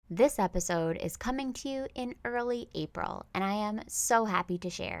This episode is coming to you in early April, and I am so happy to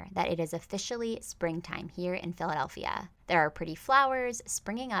share that it is officially springtime here in Philadelphia. There are pretty flowers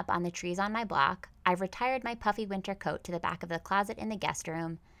springing up on the trees on my block. I've retired my puffy winter coat to the back of the closet in the guest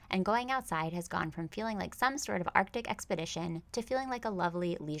room, and going outside has gone from feeling like some sort of Arctic expedition to feeling like a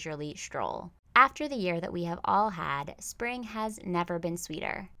lovely, leisurely stroll. After the year that we have all had, spring has never been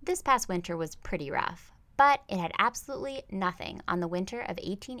sweeter. This past winter was pretty rough, but it had absolutely nothing on the winter of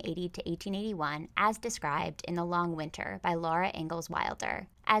 1880 to 1881 as described in The Long Winter by Laura Ingalls Wilder.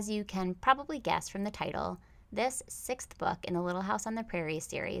 As you can probably guess from the title, this sixth book in the Little House on the Prairie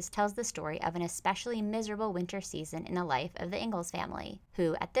series tells the story of an especially miserable winter season in the life of the Ingalls family,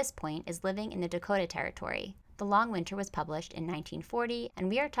 who at this point is living in the Dakota Territory. The Long Winter was published in 1940, and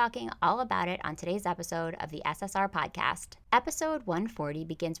we are talking all about it on today's episode of the SSR podcast. Episode 140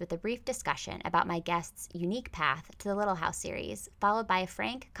 begins with a brief discussion about my guest's unique path to the Little House series, followed by a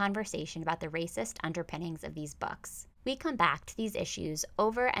frank conversation about the racist underpinnings of these books. We come back to these issues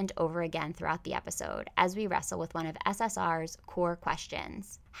over and over again throughout the episode as we wrestle with one of SSR's core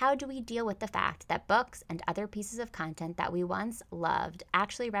questions. How do we deal with the fact that books and other pieces of content that we once loved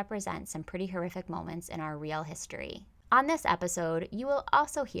actually represent some pretty horrific moments in our real history? On this episode, you will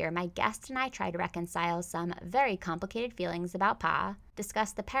also hear my guest and I try to reconcile some very complicated feelings about Pa,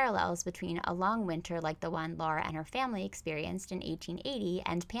 discuss the parallels between a long winter like the one Laura and her family experienced in 1880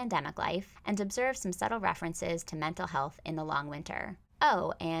 and pandemic life, and observe some subtle references to mental health in the long winter.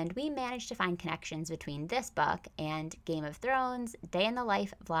 Oh, and we managed to find connections between this book and Game of Thrones, day in the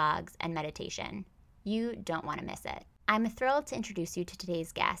life vlogs, and meditation. You don't want to miss it. I'm thrilled to introduce you to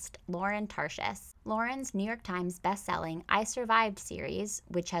today's guest, Lauren Tarshis. Lauren's New York Times best-selling I Survived series,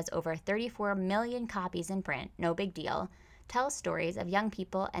 which has over 34 million copies in print, no big deal, tells stories of young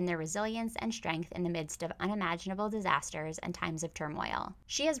people and their resilience and strength in the midst of unimaginable disasters and times of turmoil.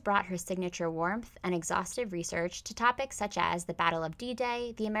 She has brought her signature warmth and exhaustive research to topics such as the Battle of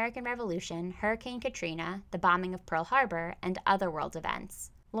D-Day, the American Revolution, Hurricane Katrina, the bombing of Pearl Harbor, and other world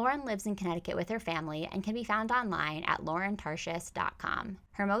events. Lauren lives in Connecticut with her family and can be found online at laurentarshis.com.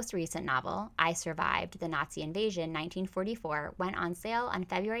 Her most recent novel, I Survived the Nazi Invasion 1944, went on sale on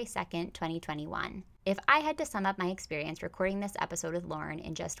February 2nd, 2021. If I had to sum up my experience recording this episode with Lauren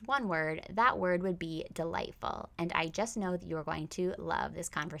in just one word, that word would be delightful, and I just know that you are going to love this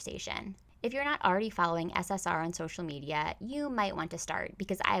conversation. If you're not already following SSR on social media, you might want to start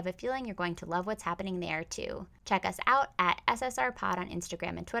because I have a feeling you're going to love what's happening there too. Check us out at SSR Pod on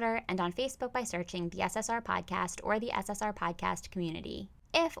Instagram and Twitter, and on Facebook by searching the SSR Podcast or the SSR Podcast community.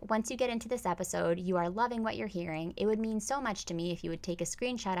 If, once you get into this episode, you are loving what you're hearing, it would mean so much to me if you would take a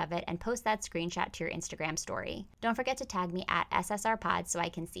screenshot of it and post that screenshot to your Instagram story. Don't forget to tag me at SSR Pod so I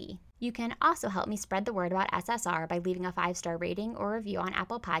can see. You can also help me spread the word about SSR by leaving a 5-star rating or review on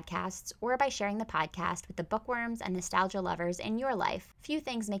Apple Podcasts, or by sharing the podcast with the bookworms and nostalgia lovers in your life. Few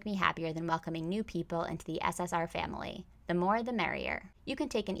things make me happier than welcoming new people into the SSR family. The more, the merrier. You can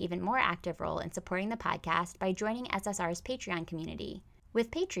take an even more active role in supporting the podcast by joining SSR's Patreon community. With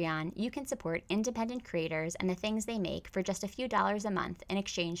Patreon, you can support independent creators and the things they make for just a few dollars a month in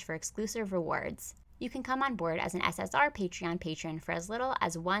exchange for exclusive rewards. You can come on board as an SSR Patreon patron for as little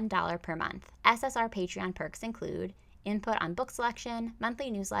as $1 per month. SSR Patreon perks include input on book selection,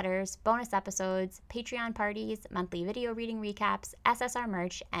 monthly newsletters, bonus episodes, Patreon parties, monthly video reading recaps, SSR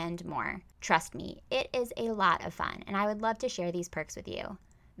merch, and more. Trust me, it is a lot of fun, and I would love to share these perks with you.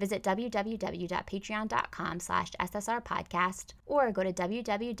 Visit www.patreon.com/SSRpodcast or go to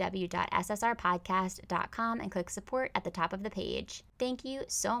www.ssrpodcast.com and click support at the top of the page. Thank you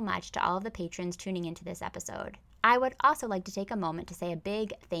so much to all of the patrons tuning into this episode. I would also like to take a moment to say a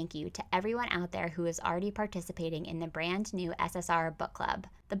big thank you to everyone out there who is already participating in the brand new SSR Book Club.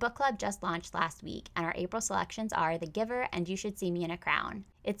 The book club just launched last week, and our April selections are The Giver and You Should See Me in a Crown.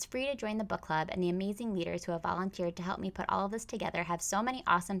 It's free to join the book club, and the amazing leaders who have volunteered to help me put all of this together have so many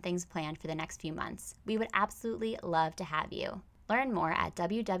awesome things planned for the next few months. We would absolutely love to have you. Learn more at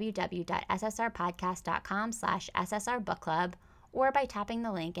www.ssrpodcast.com/SSRbookclub or by tapping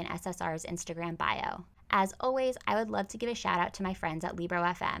the link in SSR's Instagram bio. As always, I would love to give a shout out to my friends at Libro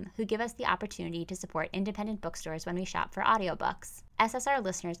FM, who give us the opportunity to support independent bookstores when we shop for audiobooks. SSR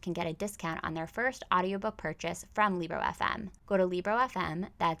listeners can get a discount on their first audiobook purchase from Libro FM. Go to Libro FM,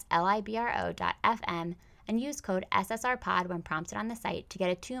 that's libro.fm, and use code SSRPOD when prompted on the site to get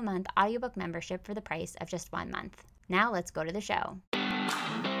a 2-month audiobook membership for the price of just 1 month. Now let's go to the show.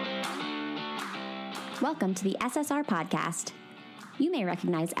 Welcome to the SSR Podcast. You may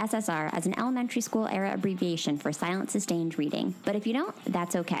recognize SSR as an elementary school era abbreviation for silent sustained reading, but if you don't,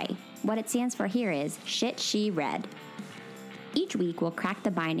 that's okay. What it stands for here is Shit She Read. Each week, we'll crack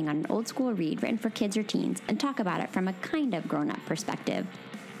the binding on an old school read written for kids or teens and talk about it from a kind of grown up perspective.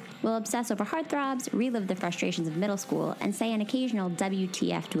 We'll obsess over heartthrobs, relive the frustrations of middle school, and say an occasional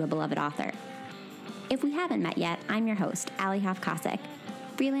WTF to a beloved author. If we haven't met yet, I'm your host, Allie Hoff-Kosick,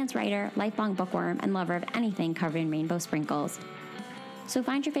 freelance writer, lifelong bookworm, and lover of anything covered in rainbow sprinkles. So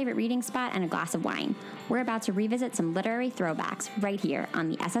find your favorite reading spot and a glass of wine. We're about to revisit some literary throwbacks right here on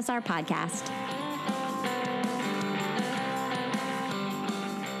the SSR podcast.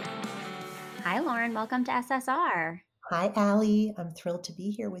 Hi, Lauren. Welcome to SSR. Hi, Allie. I'm thrilled to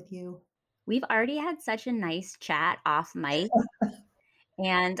be here with you. We've already had such a nice chat off mic,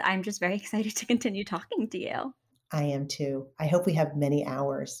 and I'm just very excited to continue talking to you. I am too. I hope we have many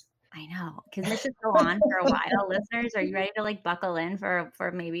hours. I know. Can this just go on for a while? Listeners, are you ready to buckle in for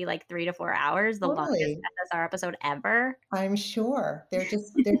maybe 3 to 4 hours, the longest Totally. SSR episode ever? I'm sure. They're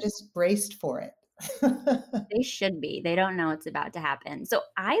just braced for it. They should be. They don't know it's about to happen. So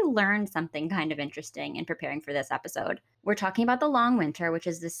I learned something kind of interesting in preparing for this episode. We're talking about The Long Winter, which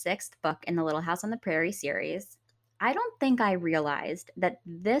is the 6th book in the Little House on the Prairie series. I don't think I realized that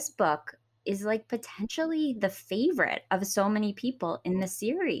this book is potentially the favorite of so many people in the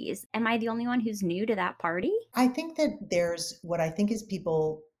series. Am I the only one who's new to that party? I think that there's what I think is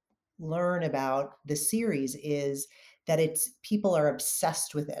people learn about the series is that people are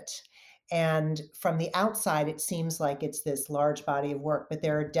obsessed with it. And from the outside, it seems like it's this large body of work, but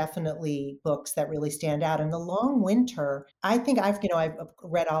there are definitely books that really stand out. And The Long Winter, I think I've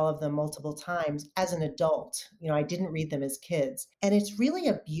read all of them multiple times as an adult. I didn't read them as kids. And it's really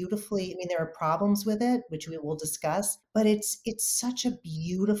there are problems with it, which we will discuss, but it's such a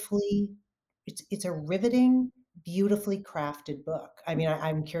it's a riveting, beautifully crafted book.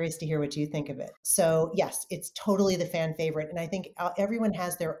 I'm curious to hear what you think of it. So yes, it's totally the fan favorite. And I think everyone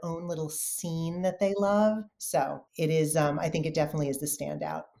has their own little scene that they love. So it is, I think it definitely is the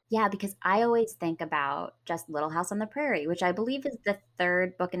standout. Yeah, because I always think about just Little House on the Prairie, which I believe is the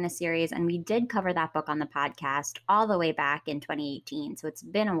 3rd book in the series. And we did cover that book on the podcast all the way back in 2018. So it's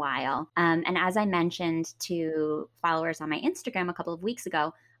been a while. And as I mentioned to followers on my Instagram a couple of weeks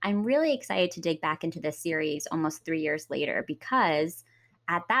ago, I'm really excited to dig back into this series almost 3 years later, because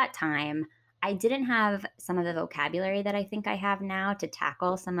at that time, I didn't have some of the vocabulary that I think I have now to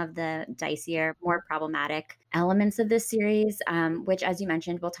tackle some of the dicier, more problematic elements of this series, which, as you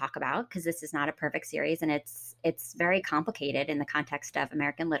mentioned, we'll talk about, because this is not a perfect series, and it's very complicated in the context of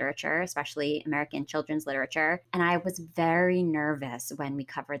American literature, especially American children's literature. And I was very nervous when we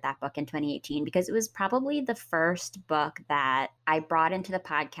covered that book in 2018, because it was probably the first book that I brought into the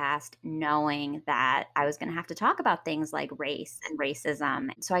podcast knowing that I was going to have to talk about things like race and racism.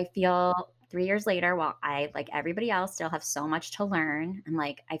 So I feel 3 years later, while I, like everybody else, still have so much to learn,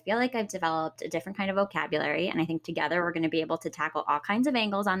 I feel like I've developed a different kind of vocabulary. And I think together we're going to be able to tackle all kinds of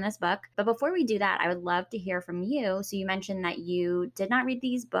angles on this book. But before we do that, I would love to hear from you. So you mentioned that you did not read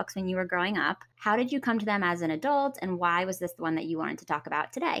these books when you were growing up. How did you come to them as an adult? And why was this the one that you wanted to talk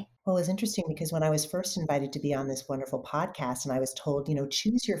about today? Well, it was interesting because when I was first invited to be on this wonderful podcast and I was told,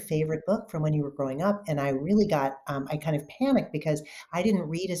 choose your favorite book from when you were growing up. And I really I kind of panicked because I didn't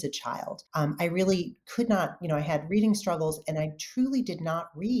read as a child. I really could not, I had reading struggles and I truly did not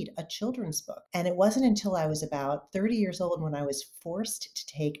read a children's book. And it wasn't until I was about 30 years old when I was forced to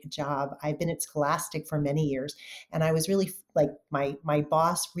take a job. I've been at Scholastic for many years and I was really my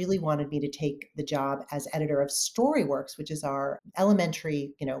boss really wanted me to take the job as editor of Storyworks, which is our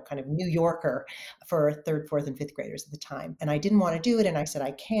elementary, kind of New Yorker for 3rd, 4th, and 5th graders at the time. And I didn't want to do it. And I said,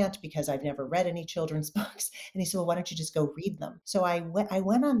 I can't because I've never read any children's books. And he said, well, why don't you just go read them? So I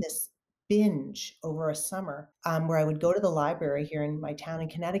went on this binge over a summer where I would go to the library here in my town in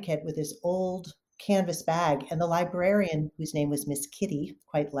Connecticut with this old canvas bag, and the librarian, whose name was Miss Kitty,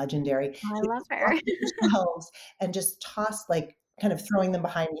 quite legendary, I would love just her. walk through the shelves and just toss kind of throwing them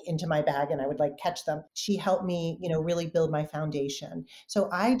behind me into my bag, and I would catch them. She helped me, really build my foundation. So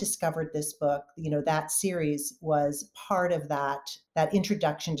I discovered this book, that series was part of that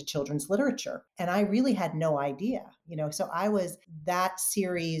introduction to children's literature. And I really had no idea, so that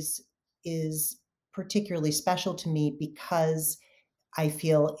series is particularly special to me because I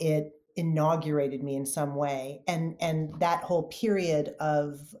feel it inaugurated me in some way. And that whole period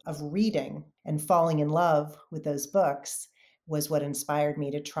of reading and falling in love with those books was what inspired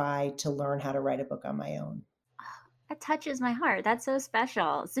me to try to learn how to write a book on my own. That touches my heart. That's so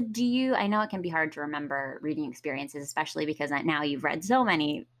special. So I know it can be hard to remember reading experiences, especially because now you've read so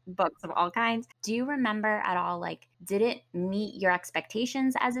many books of all kinds. Do you remember at all, did it meet your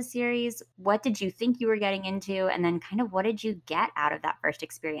expectations as a series? What did you think you were getting into? And then kind of what did you get out of that first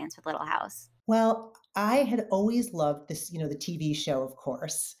experience with Little House? Well, I had always loved this, the TV show, of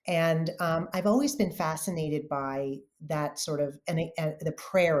course, and I've always been fascinated by that sort of and the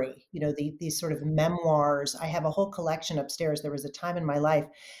prairie, these sort of memoirs. I have a whole collection upstairs. There was a time in my life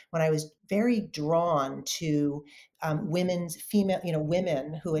when I was very drawn to women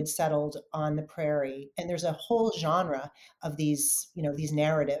who had settled on the prairie, and there's a whole genre of these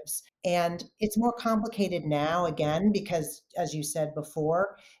narratives, and it's more complicated now again because, as you said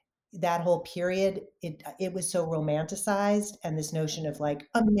before, that whole period, it was so romanticized, and this notion of like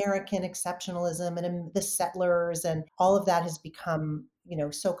American exceptionalism and the settlers and all of that has become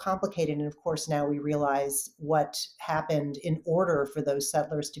so complicated. And of course now we realize what happened in order for those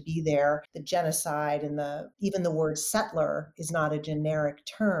settlers to be there, the genocide, and the even the word settler is not a generic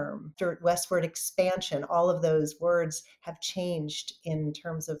term. Westward expansion, all of those words have changed in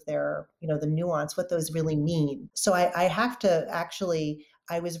terms of their the nuance, what those really mean. So I have to actually,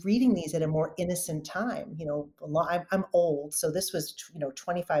 I was reading these at a more innocent time. I'm old, so this was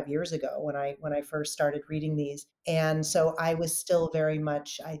 25 years ago when I first started reading these, and so I was still very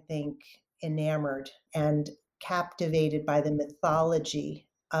much, I think, enamored and captivated by the mythology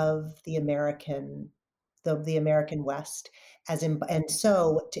of the American West. And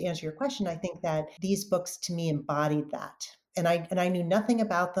so, to answer your question, I think that these books to me embodied that. And I knew nothing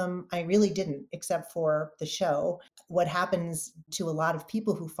about them. I really didn't, except for the show. What happens to a lot of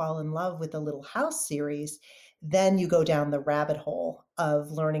people who fall in love with the Little House series, then you go down the rabbit hole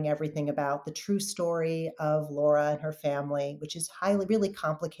of learning everything about the true story of Laura and her family, which is really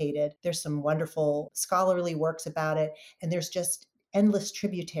complicated. There's some wonderful scholarly works about it, and there's just endless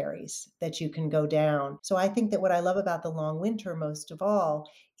tributaries that you can go down. So I think that what I love about The Long Winter most of all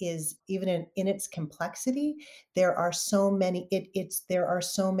is, even in its complexity, there are so many there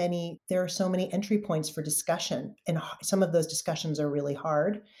are so many entry points for discussion, and some of those discussions are really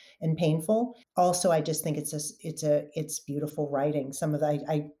hard and painful. Also, I just think it's beautiful writing.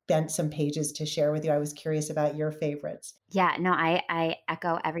 I bent some pages to share with you. I was curious about your favorites. Yeah, no, I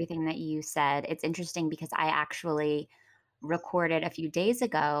echo everything that you said. It's interesting because I actually recorded a few days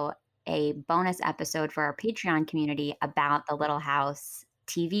ago a bonus episode for our Patreon community about the Little House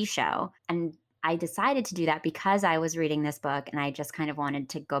TV show. And I decided to do that because I was reading this book and I just kind of wanted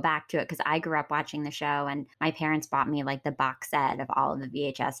to go back to it because I grew up watching the show and my parents bought me like the box set of all of the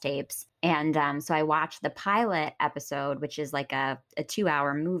VHS tapes. And so I watched the pilot episode, which is like a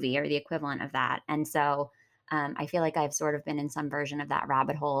 2-hour movie or the equivalent of that. And so I feel like I've sort of been in some version of that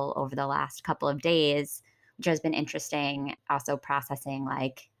rabbit hole over the last couple of days, which has been interesting. Also processing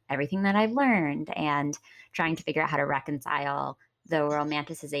like everything that I've learned and trying to figure out how to reconcile the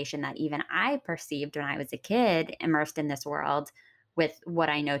romanticization that even I perceived when I was a kid immersed in this world with what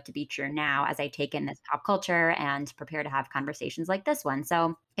I know to be true now as I take in this pop culture and prepare to have conversations like this one.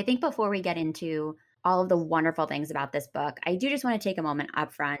 So I think before we get into all of the wonderful things about this book, I do just want to take a moment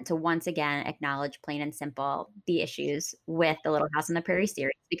up front to once again acknowledge plain and simple the issues with the Little House on the Prairie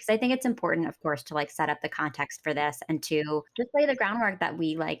series, because I think it's important, of course, to like set up the context for this and to just lay the groundwork that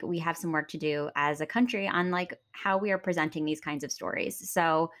we have some work to do as a country on like how we are presenting these kinds of stories.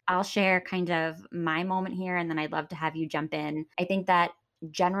 So I'll share kind of my moment here and then I'd love to have you jump in. I think that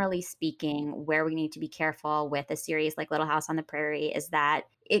generally speaking, where we need to be careful with a series like Little House on the Prairie is that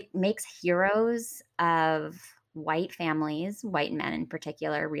it makes heroes of white families, white men in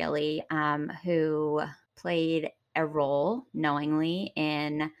particular, really, who played a role knowingly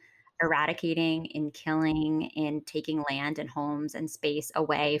in eradicating, in killing, in taking land and homes and space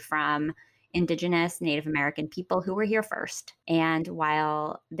away from Indigenous Native American people who were here first. And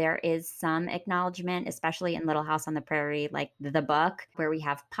while there is some acknowledgement, especially in Little House on the Prairie, like the book, where we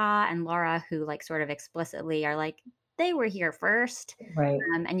have Pa and Laura who like sort of explicitly are like, they were here first. Right.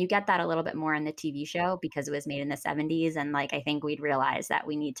 And you get that a little bit more in the TV show because it was made in the 70s. And like, I think we'd realize that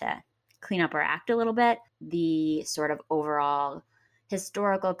we need to clean up our act a little bit. The sort of overall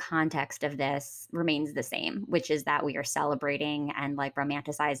historical context of this remains the same, which is that we are celebrating and like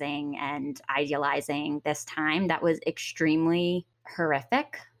romanticizing and idealizing this time that was extremely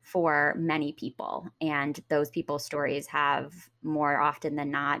horrific for many people. And those people's stories have more often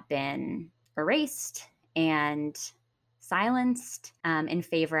than not been erased and silenced in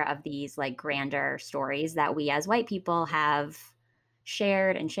favor of these like grander stories that we as white people have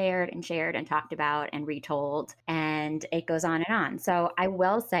shared and shared and shared and talked about and retold. And it goes on and on. So I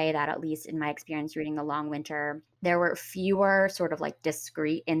will say that, at least in my experience reading The Long Winter, there were fewer sort of like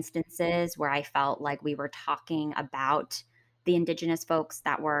discrete instances where I felt like we were talking about the Indigenous folks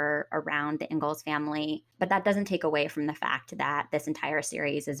that were around the Ingalls family. But that doesn't take away from the fact that this entire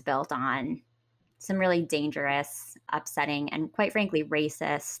series is built on some really dangerous, upsetting, and quite frankly,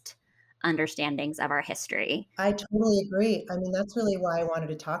 racist understandings of our history. I totally agree. I mean, that's really why I wanted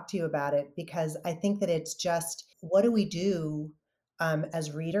to talk to you about it because I think that it's just what do we do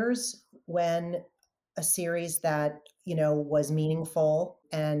as readers when a series that was meaningful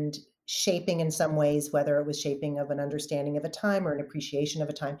and shaping in some ways, whether it was shaping of an understanding of a time or an appreciation of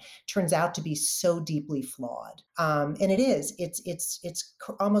a time, turns out to be so deeply flawed. And it is. It's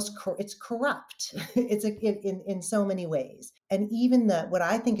corrupt. In so many ways. And even what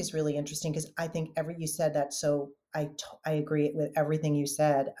I think is really interesting because I think you said that so I agree with everything you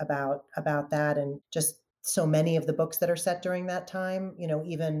said about that and just so many of the books that are set during that time,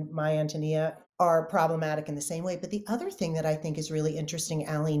 even My Antonia are problematic in the same way. But the other thing that I think is really interesting,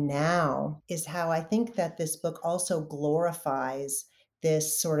 Allie, now is how I think that this book also glorifies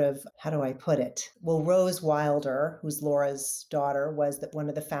this sort of, how do I put it? Well, Rose Wilder, who's Laura's daughter, was one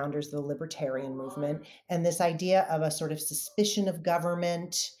of the founders of the libertarian movement. And this idea of a sort of suspicion of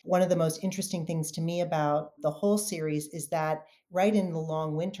government. One of the most interesting things to me about the whole series is that right in The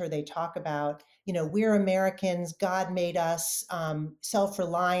Long Winter, they talk about, we're Americans, God made us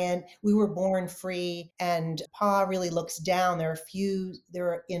self-reliant, we were born free, and Pa really looks down. They're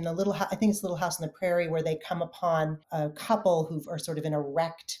in a little, I think it's a little house on the prairie where they come upon a couple who are sort of in a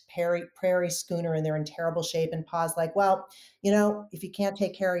wrecked prairie schooner and they're in terrible shape. And Pa's like, well, if you can't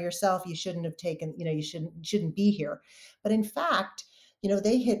take care of yourself, you shouldn't have taken, you shouldn't be here. But in fact,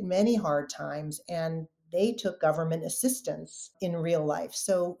 they hit many hard times and they took government assistance in real life.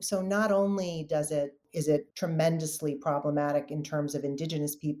 So not only is it tremendously problematic in terms of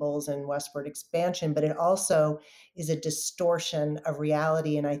indigenous peoples and westward expansion, but it also is a distortion of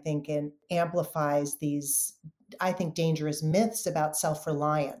reality. And I think it amplifies these, I think, dangerous myths about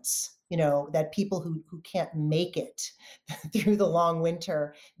self-reliance. That people who can't make it through the long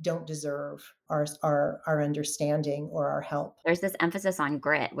winter don't deserve our understanding or our help. There's this emphasis on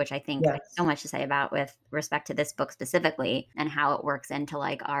grit, which I think I have Yes. so much to say about with respect to this book specifically and how it works into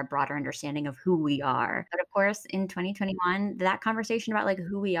like our broader understanding of who we are. But of course, in 2021, that conversation about like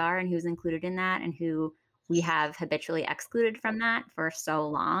who we are and who's included in that and who we have habitually excluded from that for so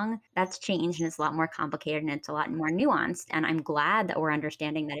long, that's changed and it's a lot more complicated and it's a lot more nuanced. And I'm glad that we're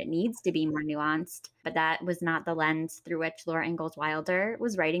understanding that it needs to be more nuanced. But that was not the lens through which Laura Ingalls Wilder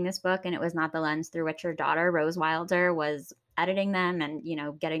was writing this book. And it was not the lens through which her daughter, Rose Wilder, was editing them and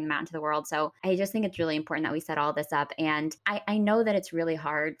getting them out into the world. So I just think it's really important that we set all this up. And I know that it's really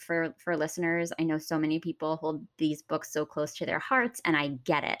hard for listeners. I know so many people hold these books so close to their hearts, and I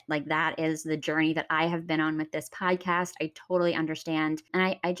get it. Like that is the journey that I have been on with this podcast. I totally understand.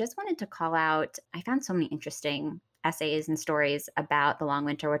 And I just wanted to call out, I found so many interesting essays and stories about the long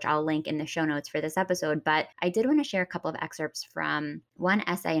winter, which I'll link in the show notes for this episode. But I did want to share a couple of excerpts from one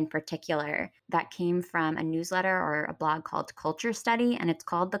essay in particular that came from a newsletter or a blog called Culture Study, and it's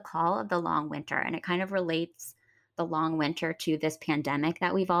called The Call of the Long Winter. And it kind of relates the long winter to this pandemic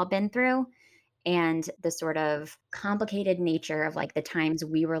that we've all been through and the sort of complicated nature of like the times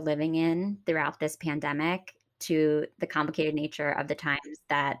we were living in throughout this pandemic to the complicated nature of the times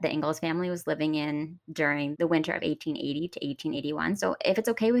that the Ingalls family was living in during the winter of 1880 to 1881. So if it's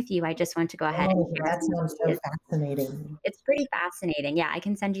okay with you, I just want to go ahead and Oh, share that some sounds so pieces. fascinating. It's pretty fascinating. Yeah, I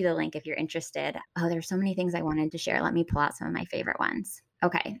can send you the link if you're interested. Oh, there's so many things I wanted to share. Let me pull out some of my favorite ones.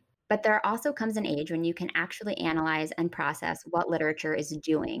 Okay. But there also comes an age when you can actually analyze and process what literature is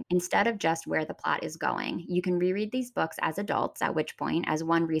doing instead of just where the plot is going. You can reread these books as adults, at which point, as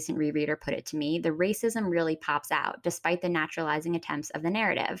one recent rereader put it to me, the racism really pops out despite the naturalizing attempts of the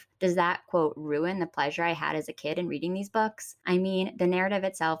narrative. Does that, quote, ruin the pleasure I had as a kid in reading these books? I mean, the narrative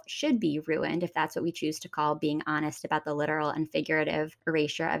itself should be ruined if that's what we choose to call being honest about the literal and figurative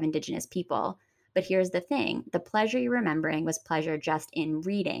erasure of Indigenous people. But here's the thing, the pleasure you're remembering was pleasure just in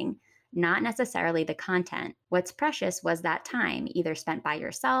reading, not necessarily the content. What's precious was that time, either spent by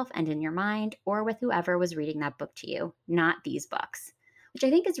yourself and in your mind, or with whoever was reading that book to you, not these books. Which I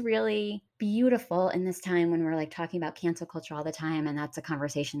think is really beautiful in this time when we're like talking about cancel culture all the time. And that's a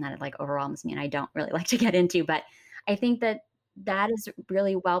conversation that like overwhelms me and I don't really like to get into. But I think that that is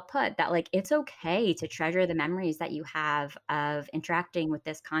really well put, that like it's okay to treasure the memories that you have of interacting with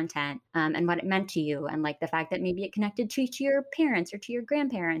this content and what it meant to you, and like the fact that maybe it connected to your parents or to your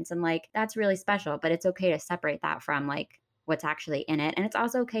grandparents, and like that's really special. But it's okay to separate that from like what's actually in it. And it's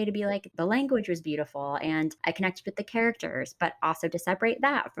also okay to be like, the language was beautiful and I connected with the characters, but also to separate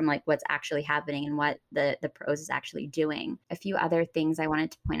that from like what's actually happening and what the prose is actually doing. A few other things I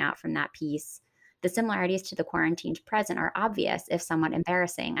wanted to point out from that piece. The similarities to the quarantined present are obvious, if somewhat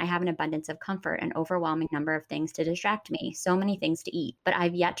embarrassing. I have an abundance of comfort, an overwhelming number of things to distract me, so many things to eat, but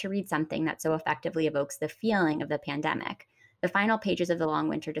I've yet to read something that so effectively evokes the feeling of the pandemic. The final pages of The Long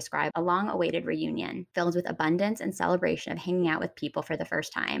Winter describe a long awaited reunion filled with abundance and celebration of hanging out with people for the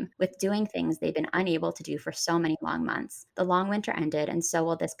first time, with doing things they've been unable to do for so many long months. The long winter ended, and so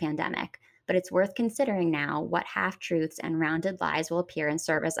will this pandemic. But it's worth considering now what half truths and rounded lies will appear in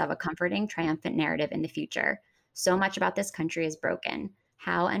service of a comforting, triumphant narrative in the future. So much about this country is broken.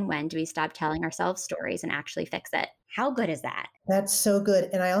 How and when do we stop telling ourselves stories and actually fix it? How good is that? That's so good.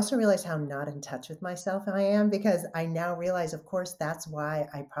 And I also realize how not in touch with myself I am because I now realize, of course, that's why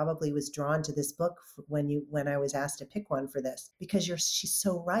I probably was drawn to this book when I was asked to pick one for this because she's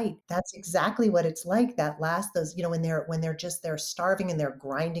so right. That's exactly what it's like. That last those when they're starving and they're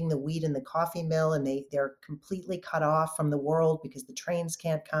grinding the wheat in the coffee mill and they're completely cut off from the world because the trains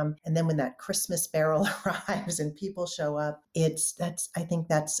can't come. And then when that Christmas barrel arrives and people show up, I think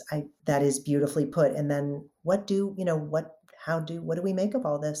that is beautifully put. And then what do you know what do we make of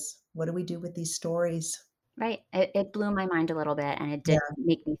all this? What do we do with these stories? Right. It blew my mind a little bit, and it did Yeah.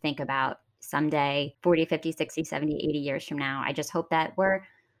 make me think about someday 40, 50, 60, 70, 80 years from now. I hope that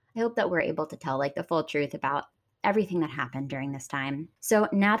we're able to tell like the full truth about everything that happened during this time. So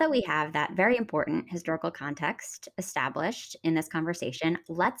now that we have that very important historical context established in this conversation,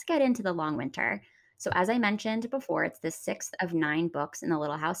 let's get into the long winter. So, as I mentioned before, it's the sixth of 9 books in the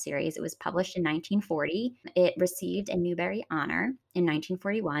Little House series. It was published in 1940. It received a Newbery Honor in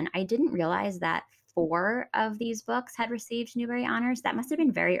 1941. I didn't realize that 4 of these books had received Newbery Honors. That must have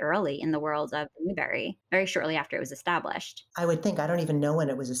been very early in the world of the Newbery, very shortly after it was established, I would think. I don't even know when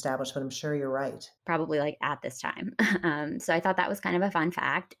it was established, but I'm sure you're right. probably like at this time. So I thought that was kind of a fun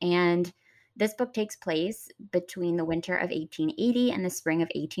fact. And this book takes place between the winter of 1880 and the spring of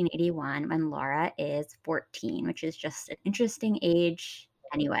 1881 when Laura is 14, which is just an interesting age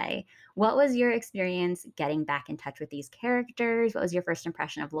anyway. What was your experience getting back in touch with these characters? What was your first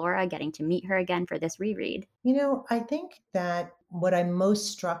impression of Laura, getting to meet her again for this reread? I think that what I'm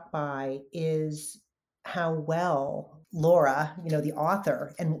most struck by is how well Laura, the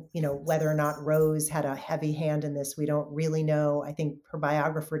author, and, whether or not Rose had a heavy hand in this, we don't really know. I think her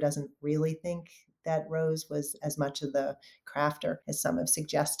biographer doesn't really think that Rose was as much of the crafter as some have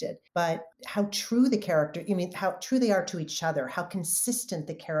suggested. But how true how true they are to each other, how consistent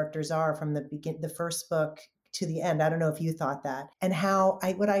the characters are from the first book to the end. I don't know if you thought that. And how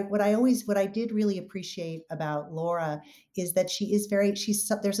what I did really appreciate about Laura is that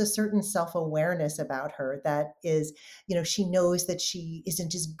there's a certain self-awareness about her that is, she knows that she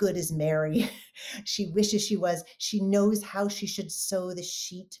isn't as good as Mary. She wishes she was. She knows how she should sew the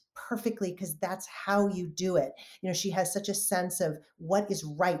sheet perfectly because that's how you do it. She has such a sense of what is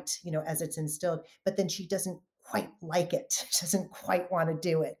right, as it's instilled, but then she doesn't quite like it. She doesn't quite want to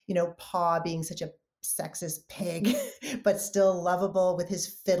do it. Pa being such a sexist pig, but still lovable with his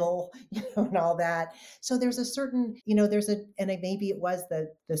fiddle, and all that. So there's a certain, maybe it was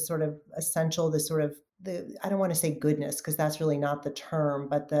the sort of essential, the sort of the I don't want to say goodness because that's really not the term,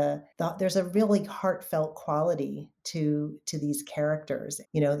 but there's a really heartfelt quality to these characters.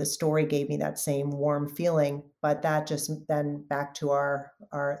 The story gave me that same warm feeling, but that just then back to our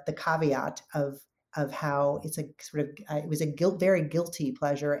the caveat of how it's a sort of it was a very guilty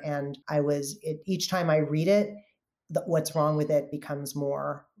pleasure, and each time I read it, what's wrong with it becomes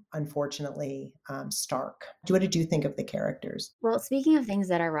more unfortunately stark. What did you think of the characters? Well, speaking of things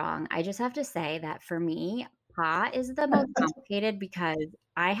that are wrong, I just have to say that for me, Pa is the most complicated because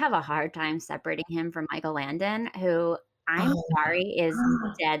I have a hard time separating him from Michael Landon, who I'm Oh, sorry is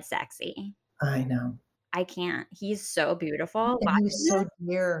dead sexy. I know. I can't. He's so beautiful. And he Watching was so this,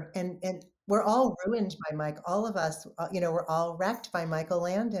 dear, and we're all ruined by Mike. All of us, we're all wrecked by Michael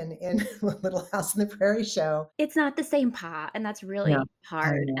Landon in Little House on the Prairie show. it's not the same Pa, and that's Yeah, really I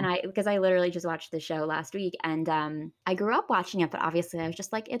hard. And know. because I literally just watched the show last week, and I grew up watching it, but obviously I was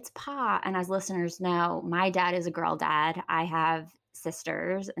just like, it's Pa. And as listeners know, my dad is a girl dad. I have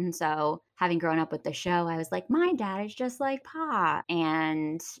sisters, and so having grown up with the show, I was like, my dad is just like Pa.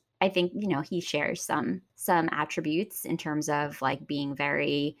 And I think, he shares some attributes in terms of like being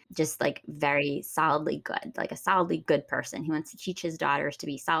very just like very solidly good, like a solidly good person who wants to teach his daughters to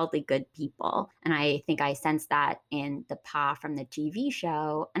be solidly good people. And I think I sense that in the Pa from the TV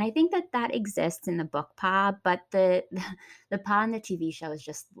show. And I think that that exists in the book Pa, but the Pa in the TV show is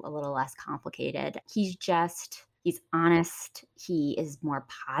just a little less complicated. He's honest. He is more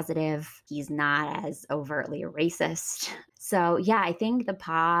positive. He's not as overtly racist. So, yeah, I think the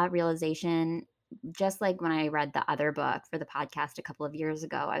Pa realization, just like when I read the other book for the podcast a couple of years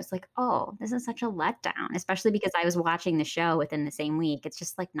ago, I was like, oh, this is such a letdown, especially because I was watching the show within the same week. It's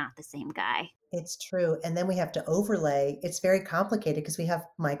just like not the same guy. It's true. And then we have to overlay. It's very complicated because we have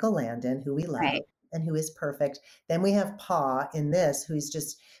Michael Landon, who we love. Right. and who is perfect. Then we have Pa in this, who's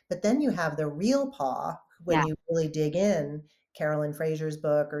just, but then you have the real Pa when Yeah. you really dig in, Carolyn Fraser's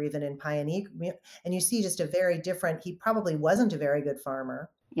book, or even in Pioneer, and you see just a very different, he probably wasn't a very good farmer.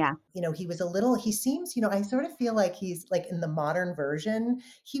 Yeah. He was a little, he seems, I sort of feel like he's like in the modern version,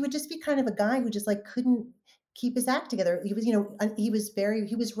 he would just be kind of a guy who just like couldn't keep his act together. He was, he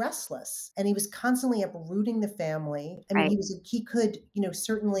was restless, and he was constantly uprooting the family. I mean, Right. he could,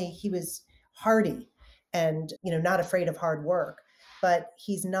 certainly he was hardy and, not afraid of hard work, but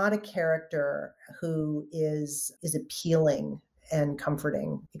he's not a character who is appealing and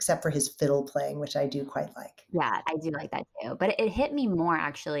comforting, except for his fiddle playing, which I do quite like. Yeah, I do like that too. But it hit me more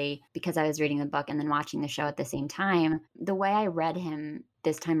actually because I was reading the book and then watching the show at the same time. The way I read him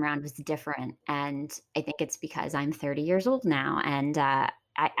this time around was different. And I think it's because I'm 30 years old now. And I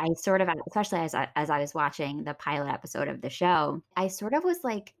sort of, especially as I was watching the pilot episode of the show, I sort of was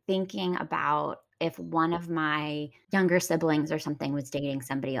like thinking about if one of my younger siblings or something was dating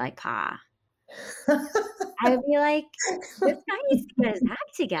somebody like Pa. I would be like, "This guy needs to get his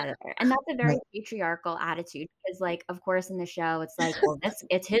act together," and that's a very Right. patriarchal attitude because, like, of course, in the show, it's like, "Well, this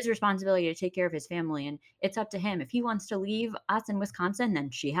it's his responsibility to take care of his family, and it's up to him. If he wants to leave us in Wisconsin, then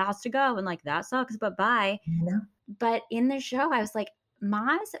she has to go, and, like, that sucks, but bye." You know? But in the show, I was like,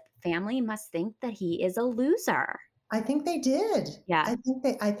 "Ma's family must think that he is a loser." I think they did. Yeah.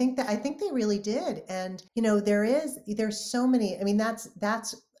 I think they really did. And, there's so many, I mean, that's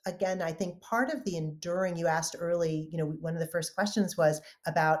again, I think part of the enduring, you asked early, one of the first questions was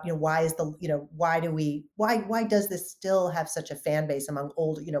about, why is the, why does this still have such a fan base among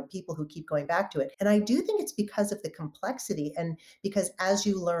older, people who keep going back to it? And I do think it's because of the complexity, and because as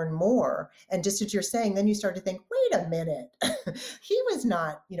you learn more, and just as you're saying, then you start to think, wait a minute, he was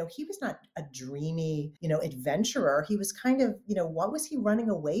not a dreamy, adventurer. He was kind of, what was he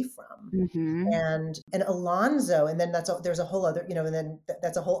running away from? Mhm. And Alonzo, and then there's a whole other, and then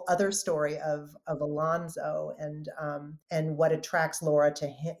that's a whole other story of Alonzo, and what attracts Laura to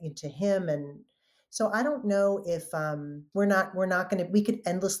him. And so I don't know if we're not going to, we could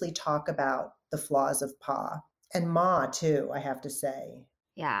endlessly talk about the flaws of Pa and Ma too, I have to say.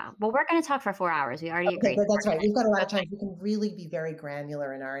 Yeah. Well, we're gonna talk for 4 hours. We already Okay, agreed. but that's We're right. gonna We've got a lot so of time. We can really be very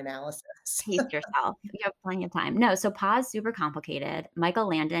granular in our analysis. pace yourself. You have plenty of time. No, so Pa is super complicated. Michael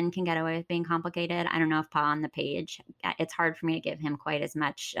Landon can get away with being complicated. I don't know if Pa on the page, it's hard for me to give him quite as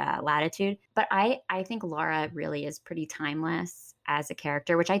much latitude. But I think Laura really is pretty timeless as a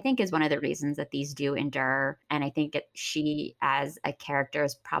character, which I think is one of the reasons that these do endure. And I think she, as a character,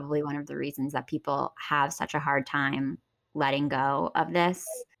 is probably one of the reasons that people have such a hard time letting go of this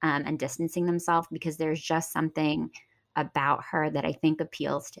and distancing themselves because there's just something about her that I think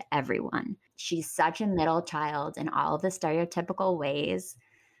appeals to everyone. She's such a middle child in all of the stereotypical ways.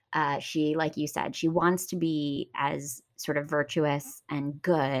 She, like you said, she wants to be as sort of virtuous and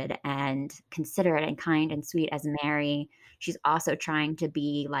good and considerate and kind and sweet as Mary. She's also trying to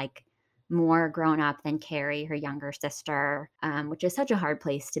be like more grown up than Carrie, her younger sister, which is such a hard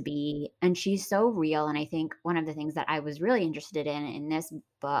place to be. And she's so real. And I think one of the things that I was really interested in this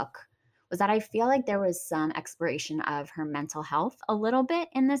book was that I feel like there was some exploration of her mental health a little bit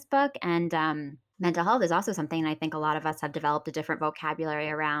in this book. And mental health is also something I think a lot of us have developed a different vocabulary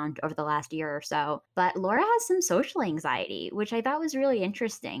around over the last year or so. But Laura has some social anxiety, which I thought was really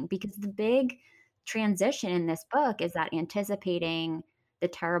interesting because the big transition in this book is that anticipating the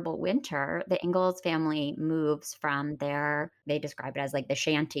terrible winter, the Ingalls family moves from they describe it as like the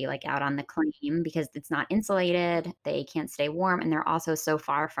shanty, like out on the claim because it's not insulated. They can't stay warm. And they're also so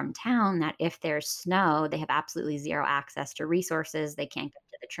far from town that if there's snow, they have absolutely zero access to resources. They can't get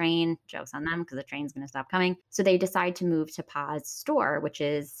to the train. Joke's on them because the train's going to stop coming. So they decide to move to Pa's store, which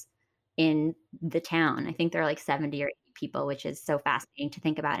is in the town. I think there are like 70 or 80 people, which is so fascinating to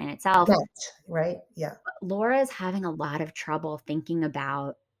think about in itself. Right, right. Yeah. Laura's having a lot of trouble thinking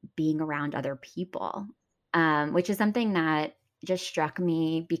about being around other people, which is something that just struck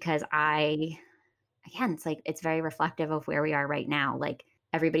me because again, it's like it's very reflective of where we are right now. Like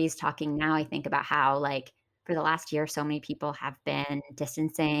everybody's talking now, I think about how like for the last year, so many people have been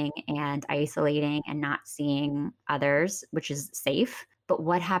distancing and isolating and not seeing others, which is safe. But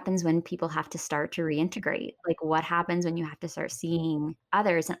what happens when people have to start to reintegrate? Like what happens when you have to start seeing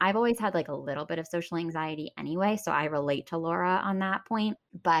others? And I've always had like a little bit of social anxiety anyway, so I relate to Laura on that point.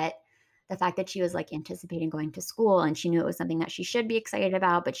 But the fact that she was like anticipating going to school and she knew it was something that she should be excited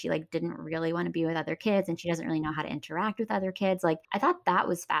about, but she like didn't really want to be with other kids and she doesn't really know how to interact with other kids. Like I thought that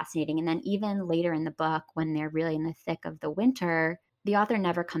was fascinating. And then even later in the book, when they're really in the thick of the winter, The author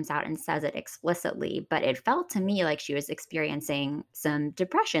never comes out and says it explicitly, but it felt to me like she was experiencing some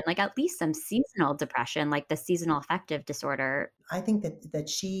depression, like at least some seasonal depression, like the seasonal affective disorder. I think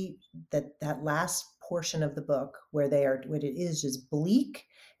that last portion of the book where they are what it is just bleak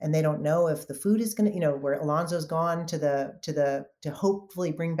and they don't know if the food is going to, where Alonzo's gone to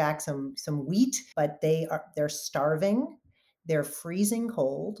hopefully bring back some wheat, but they're starving, they're freezing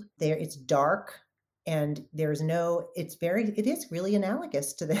cold, it's dark, and it is really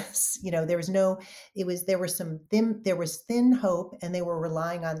analogous to this. There was no it was there was thin hope, and they were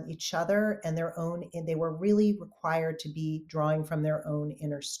relying on each other and they were really required to be drawing from their own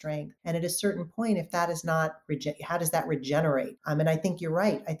inner strength. And at a certain point, if that is not how does that regenerate? And I think you're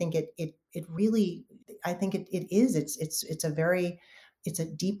right. I think it really, I think it is it's a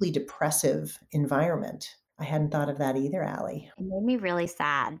deeply depressive environment. I hadn't thought of that either, Allie. It made me really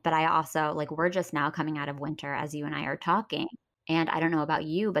sad, but I also like, we're just now coming out of winter as you and I are talking, and I don't know about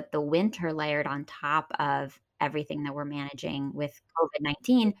you, but the winter layered on top of everything that we're managing with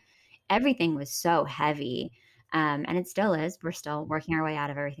COVID-19, everything was so heavy, and it still is. We're still working our way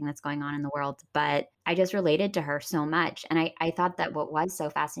out of everything that's going on in the world, but I just related to her so much, and I thought that what was so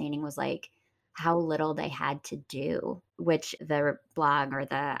fascinating was, like, how little they had to do, which the blog or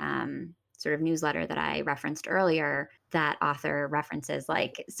the, sort of newsletter that I referenced earlier, that author references,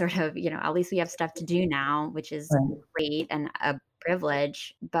 like, sort of, at least we have stuff to do now, which is Right. great and a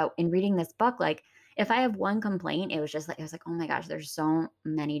privilege, but in reading this book, like, if I have one complaint, it was like, "Oh my gosh, there's so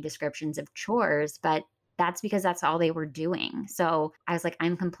many descriptions of chores," but that's because that's all they were doing. So, I was like,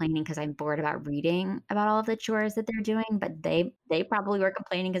 "I'm complaining because 'cause I'm bored about reading about all of the chores that they're doing," but they probably were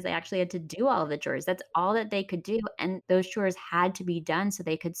complaining because they actually had to do all of the chores. That's all that they could do, and those chores had to be done so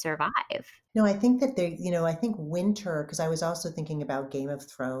they could survive. No, I think that I think winter, because I was also thinking about Game of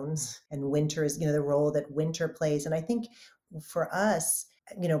Thrones and winter is, the role that winter plays. And I think for us,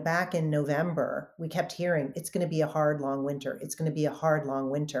 back in November, we kept hearing it's going to be a hard, long winter. It's going to be a hard, long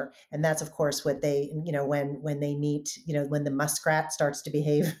winter. And that's, of course, what when they meet, when the muskrat starts to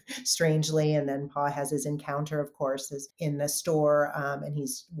behave strangely. And then Pa has his encounter, of course, is in the store. And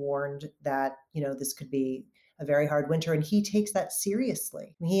he's warned that, this could be a very hard winter. And he takes that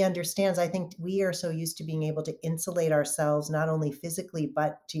seriously. He understands. I think we are so used to being able to insulate ourselves, not only physically,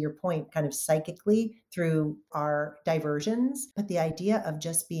 but to your point, kind of psychically through our diversions. But the idea of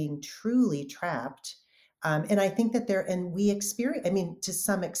just being truly trapped. And I think that and we experience, I mean, to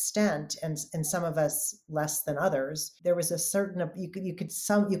some extent, and some of us less than others, there was a certain, you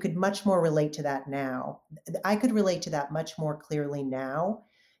could much more relate to that now. I could relate to that much more clearly now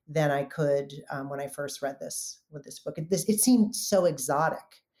than I could when I first read this book. It seemed so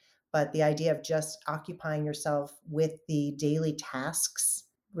exotic, but the idea of just occupying yourself with the daily tasks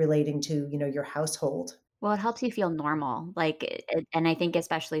relating to your household. Well, it helps you feel normal, like, and I think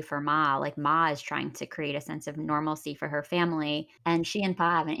especially for Ma, like, Ma is trying to create a sense of normalcy for her family, and she and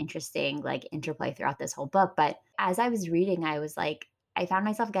Pa have an interesting, like, interplay throughout this whole book, but as I was reading, I was like, I found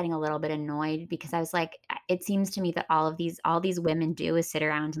myself getting a little bit annoyed because I was like, it seems to me that all these women do is sit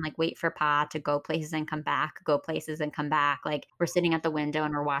around and, like, wait for Pa to go places and come back, go places and come back, like, we're sitting at the window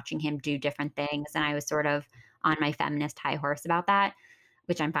and we're watching him do different things, and I was sort of on my feminist high horse about that,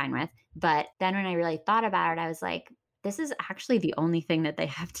 which I'm fine with. But then when I really thought about it, I was like, this is actually the only thing that they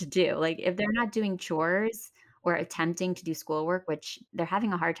have to do. Like, if they're not doing chores or attempting to do schoolwork, which they're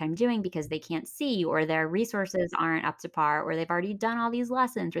having a hard time doing because they can't see or their resources aren't up to par or they've already done all these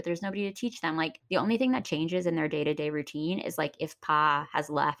lessons or there's nobody to teach them. Like, the only thing that changes in their day-to-day routine is like if Pa has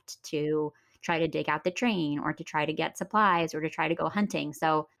left to try to dig out the train or to try to get supplies or to try to go hunting.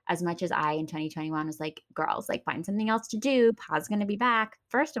 So as much as I in 2021 was like, girls, like find something else to do. Pa's going to be back.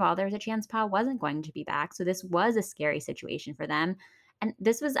 First of all, there was a chance Pa wasn't going to be back. So this was a scary situation for them. And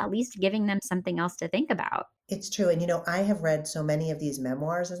this was at least giving them something else to think about. It's true. And, I have read so many of these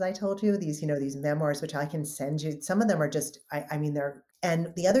memoirs, as I told you, these memoirs, which I can send you. Some of them are just, I mean,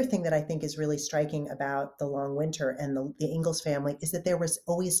 and the other thing that I think is really striking about The Long Winter and the Ingalls family is that there was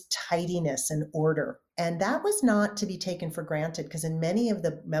always tidiness and order. And that was not to be taken for granted because in many of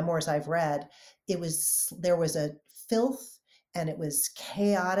the memoirs I've read, there was a filth and it was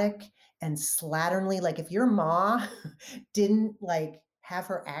chaotic and slatternly. Like if your ma didn't like have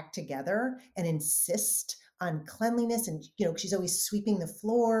her act together and insist on cleanliness and she's always sweeping the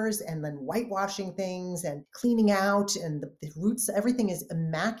floors and then whitewashing things and cleaning out and the roots, everything is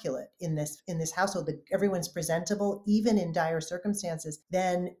immaculate in this household, that everyone's presentable even in dire circumstances,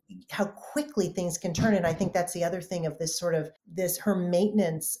 then how quickly things can turn. And I think that's the other thing of this her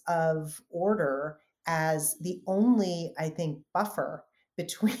maintenance of order as the only, I think, buffer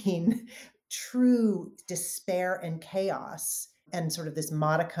between true despair and chaos and sort of this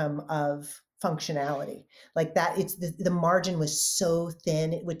modicum of functionality. Like that, it's the margin was so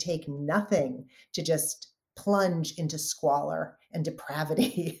thin, it would take nothing to just plunge into squalor and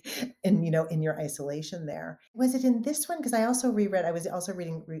depravity and in your isolation there. Was it in this one? Because I was also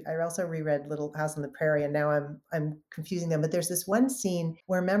reading I also reread Little House on the Prairie, and now I'm confusing them. But there's this one scene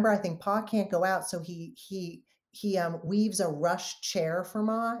where, remember, I think Pa can't go out, so he weaves a rush chair for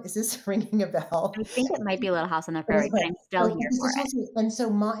Ma. Is this ringing a bell? I think it might be Little House on the It is, Prairie, but right. I'm still So here this for is it. also, and so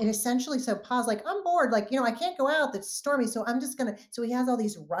Ma, and essentially, so Pa's like, I'm bored, like, I can't go out, it's stormy, so I'm just gonna. So he has all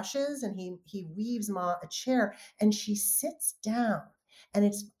these rushes, and he weaves Ma a chair, and she sits down, and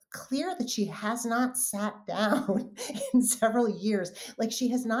it's clear that she has not sat down in several years. Like she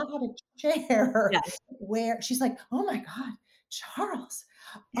has not had a chair Yes. where she's like, oh my God, Charles.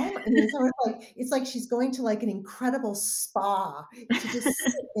 Oh my, and so it's like she's going to like an incredible spa to just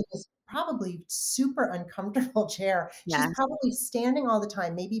sit in this probably super uncomfortable chair. She's Yes. probably standing all the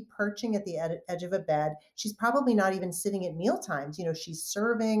time, maybe perching at the edge of a bed. She's probably not even sitting at meal times. She's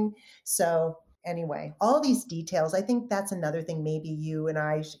serving. So anyway, all these details, I think that's another thing maybe you and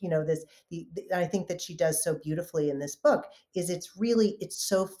I, I think that she does so beautifully in this book is it's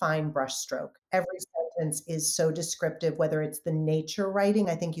so fine brushstroke. Every sentence is so descriptive, whether it's the nature writing.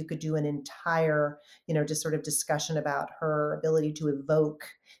 I think you could do an entire, just sort of discussion about her ability to evoke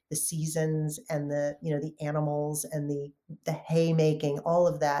the seasons and the animals and the haymaking, all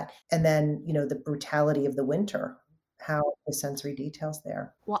of that. And then, the brutality of the winter, how the sensory details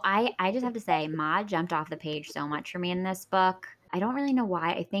there. Well, I just have to say, Ma jumped off the page so much for me in this book. I don't really know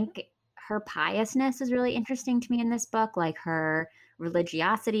why. I think her piousness is really interesting to me in this book, like her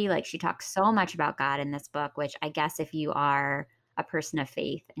religiosity. Like she talks so much about God in this book, which I guess if you are a person of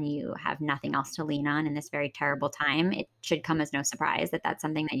faith and you have nothing else to lean on in this very terrible time, it should come as no surprise that that's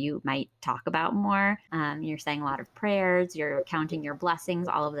something that you might talk about more. You're saying a lot of prayers, you're counting your blessings,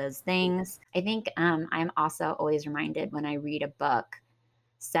 all of those things. I think I'm also always reminded when I read a book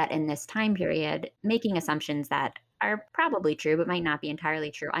set in this time period, making assumptions that are probably true, but might not be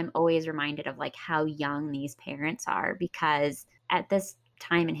entirely true. I'm always reminded of like how young these parents are because at this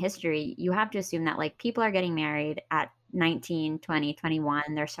time in history, you have to assume that like people are getting married at 19, 20, 21.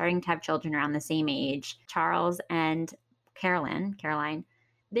 They're starting to have children around the same age. Charles and Caroline,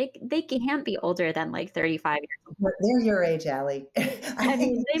 they can't be older than like 35 years. They're your age, Allie. I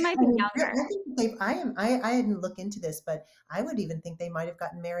mean, they might I be mean, younger. I think they. I didn't look into this, but I would even think they might have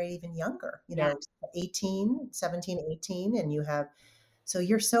gotten married even younger. Yeah. 18, 17, 18, and you have. So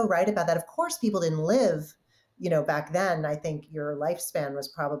you're so right about that. Of course, people didn't live. Back then, I think your lifespan was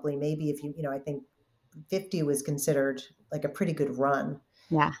probably maybe if I think 50 was considered like a pretty good run.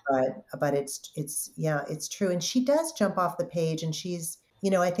 Yeah. But it's yeah, it's true. And she does jump off the page, and she's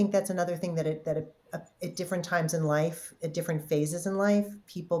I think that's another thing at different times in life, at different phases in life,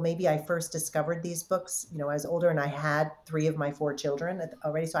 people, maybe I first discovered these books, I was older and I had 3 of my 4 children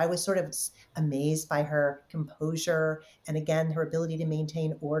already. So I was sort of amazed by her composure and again, her ability to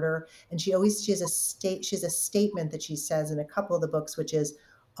maintain order. And she has a statement that she says in a couple of the books, which is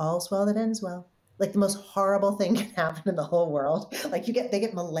all's well that ends well. Like the most horrible thing can happen in the whole world. Like they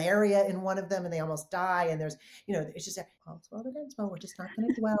get malaria in one of them and they almost die. And there's, it's just all's well that ends well. We're just not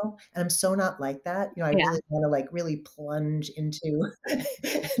going to dwell. And I'm so not like that. I Yeah. really want to like really plunge into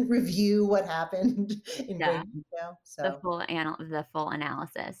review what happened in Yeah. great detail. So The full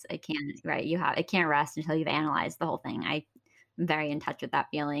analysis. I can't right, you have it can't rest until you've analyzed the whole thing. I'm very in touch with that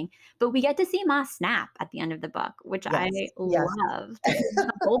feeling. But we get to see Ma snap at the end of the book, which I yes, yes. loved.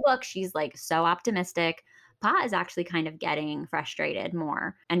 The whole book, she's like so optimistic. Pa is actually kind of getting frustrated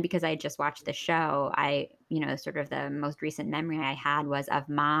more. And because I just watched the show, sort of the most recent memory I had was of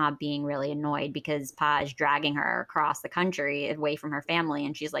Ma being really annoyed because Pa is dragging her across the country away from her family.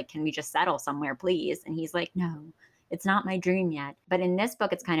 And she's like, can we just settle somewhere, please? And he's like, no, it's not my dream yet. But in this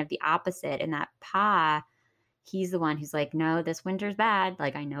book, it's kind of the opposite in that Pa, he's the one who's like, no, this winter's bad.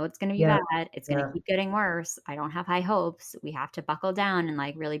 Like, I know it's going to be Yeah, bad. It's going to yeah. keep getting worse. I don't have high hopes. We have to buckle down and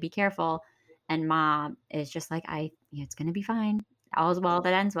like really be careful. And Mom is just like, it's going to be fine. All's well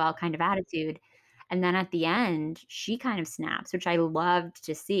that ends well kind of attitude. And then at the end, she kind of snaps, which I loved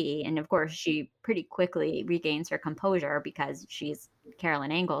to see. And of course, she pretty quickly regains her composure because she's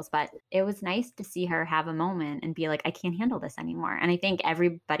Carolyn Angles. But it was nice to see her have a moment and be like, I can't handle this anymore. And I think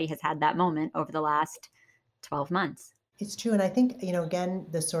everybody has had that moment over the last 12 months. It's true. And I think, again,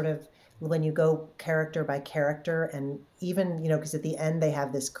 the sort of when you go character by character and even, because at the end they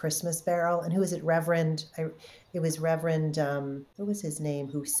have this Christmas barrel and who is it? It was Reverend, what was his name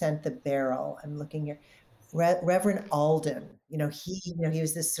who sent the barrel? I'm looking here. Reverend Alden. he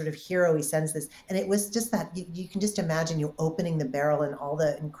was this sort of hero. He sends this, and it was just that you can just imagine you opening the barrel and all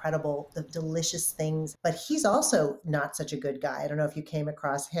the incredible, the delicious things. But he's also not such a good guy. I don't know if you came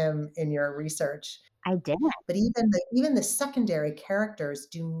across him in your research. I didn't. But even the secondary characters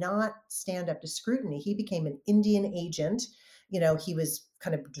do not stand up to scrutiny. He became an Indian agent. He was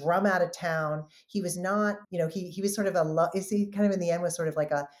kind of drum out of town. He was not, he was sort of is he kind of in the end was sort of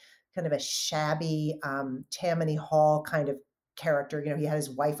like a kind of a shabby Tammany Hall kind of character. He had his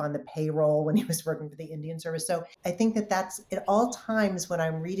wife on the payroll when he was working for the Indian Service. So I think that that's at all times when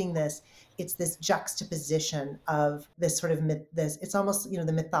I'm reading this, it's this juxtaposition of this sort of this, it's almost,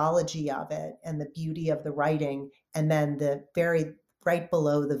 the mythology of it and the beauty of the writing, and then the very right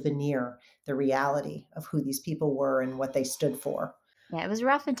below the veneer, the reality of who these people were and what they stood for. Yeah, it was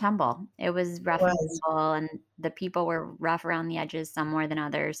rough and tumble. It was It rough and was. tumble, and the people were rough around the edges, some more than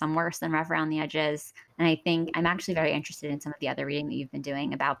others, some worse than rough around the edges. And I think I'm actually very interested in some of the other reading that you've been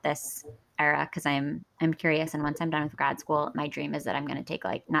doing about this era because I'm curious. And once I'm done with grad school, my dream is that I'm going to take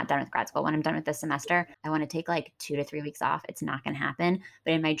like not done with grad school. When I'm done with this semester, I want to take like 2 to 3 weeks off. It's not going to happen,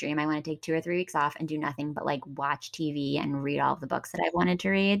 but in my dream, I want to take 2 or 3 weeks off and do nothing but like watch TV and read all of the books that I've wanted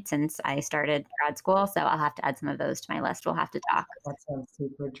to read since I started grad school. So I'll have to add some of those to my list. We'll have to talk. That sounds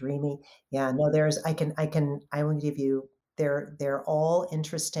super dreamy. Yeah, no, I will give you, they're all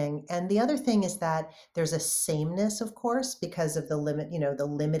interesting. And the other thing is that there's a sameness, of course, because of the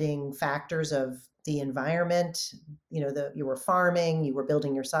limiting factors of the environment. You were farming, you were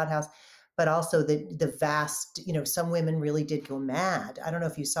building your sod house, but also the vast, some women really did go mad. I don't know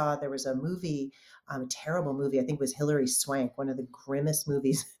if you saw, there was a movie, a terrible movie, I think it was Hilary Swank, one of the grimmest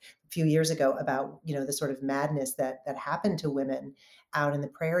movies a few years ago about, the sort of madness that happened to women out in the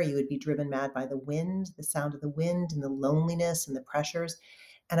prairie. You would be driven mad by the wind, the sound of the wind and the loneliness and the pressures.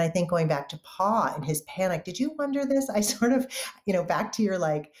 And I think going back to Pa and his panic, did you wonder this? I sort of, back to your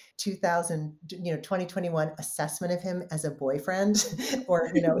like 2000, 2021 assessment of him as a boyfriend or,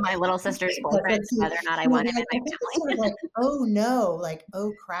 My little sister's boyfriend, like he, whether or not I want him like, in I my think it's sort of family. like, oh no, like,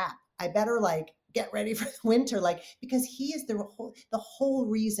 oh crap, I better like get ready for the winter, like, because he is the whole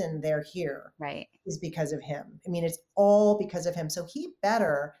reason they're here Right. is because of him. I mean, it's all because of him. So he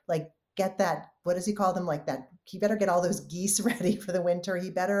better like get that, what does he call them? Like that, he better get all those geese ready for the winter. He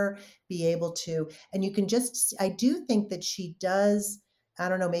better be able to, and you can just, I do think that she does, I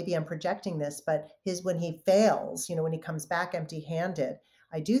don't know, maybe I'm projecting this, but when he fails, when he comes back empty handed,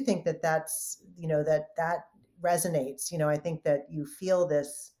 I do think that that resonates. I think that you feel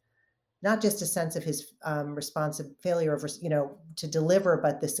this, not just a sense of his responsive failure of, to deliver,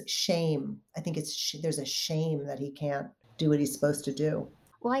 but this shame. I think there's a shame that he can't do what he's supposed to do.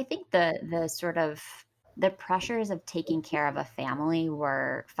 Well, I think the sort of the pressures of taking care of a family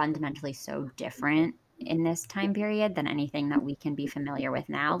were fundamentally so different in this time period than anything that we can be familiar with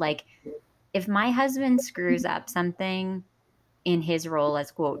now. Like, if my husband screws up something in his role as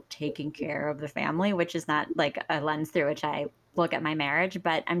quote taking care of the family, which is not like a lens through which I look at my marriage,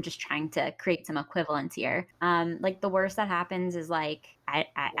 but I'm just trying to create some equivalence here. Like the worst that happens is like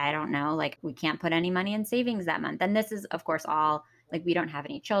I don't know, like we can't put any money in savings that month. And this is of course all like we don't have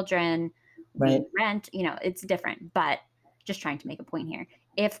any children, Right. we rent, it's different, but just trying to make a point here.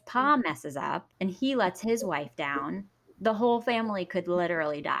 If Pa messes up and he lets his wife down, the whole family could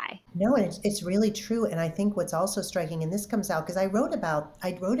literally die. No, and it's really true. And I think what's also striking, and this comes out because I wrote about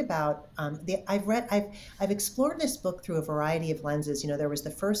the I've explored this book through a variety of lenses. There was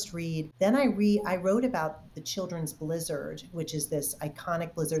the first read, then I wrote about the children's blizzard, which is this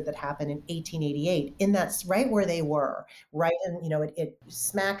iconic blizzard that happened in 1888, and that's right where they were, right in it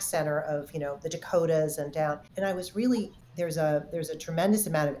smack center of the Dakotas and down. And I was really, there's a tremendous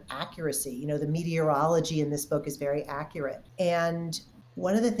amount of accuracy. The meteorology in this book is very accurate. And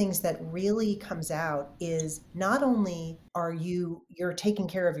one of the things that really comes out is not only are you're taking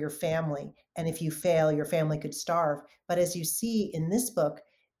care of your family, and if you fail, your family could starve, but as you see in this book,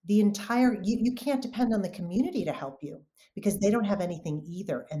 you can't depend on the community to help you because they don't have anything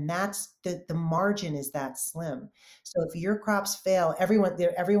either. And that's the margin is that slim. So if your crops fail,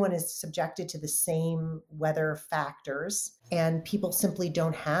 everyone is subjected to the same weather factors, and people simply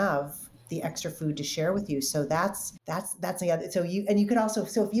don't have the extra food to share with you. So that's the other. So you could also,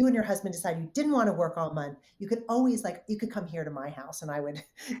 so if you and your husband decide you didn't want to work all month, you could always you could come here to my house and I would,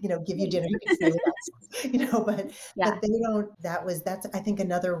 give you dinner. You could stay with us, Yeah. but they don't. That's I think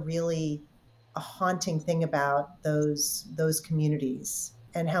another really a haunting thing about those communities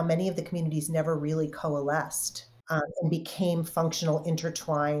and how many of the communities never really coalesced. And became functional,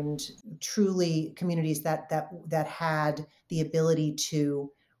 intertwined, truly communities that had the ability to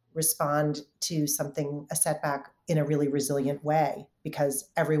respond to something, a setback, in a really resilient way because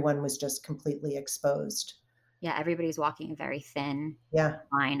everyone was just completely exposed. Yeah, everybody's walking a very thin Yeah.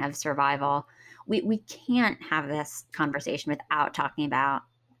 line of survival. We can't have this conversation without talking about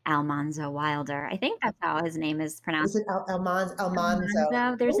Almanzo Wilder. I think that's how his name is pronounced. Is it Almanzo?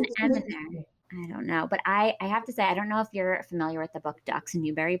 Almanzo, there's What an was M the in there. I don't know, but I have to say I don't know if you're familiar with the book Ducks in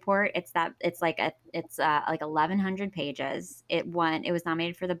Newburyport. It's like 1,100 pages. It was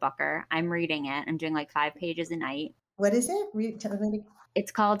nominated for the Booker. I'm reading it. I'm doing like 5 pages a night. what is it? Tell me.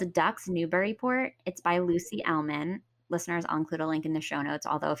 It's called Ducks Newburyport. It's by Lucy Ellman. Listeners, I'll include a link in the show notes.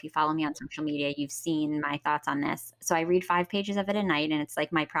 Although, if you follow me on social media, you've seen my thoughts on this. So, I read 5 pages of it a night, and it's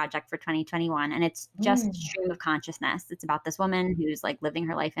like my project for 2021. And it's just Mm. stream of consciousness. It's about this woman who's like living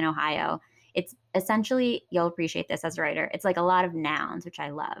her life in Ohio. It's essentially, you'll appreciate this as a writer. It's like a lot of nouns, which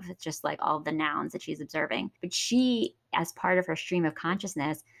I love. It's just like all of the nouns that she's observing. But she, as part of her stream of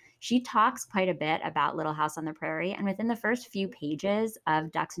consciousness, she talks quite a bit about Little House on the Prairie, and within the first few pages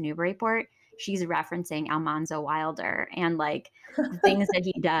of Ducks Newburyport, she's referencing Almanzo Wilder and like the things that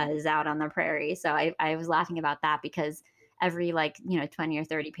he does out on the prairie. So I was laughing about that because every 20 or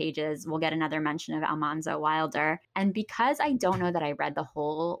 30 pages we'll get another mention of Almanzo Wilder. And because I don't know that I read the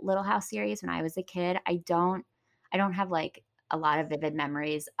whole Little House series when I was a kid, I don't have like a lot of vivid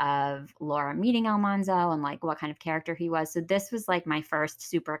memories of Laura meeting Almanzo and like what kind of character he was. So this was like my first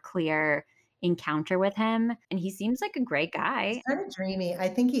super clear encounter with him. And he seems like a great He's guy. kind of dreamy. I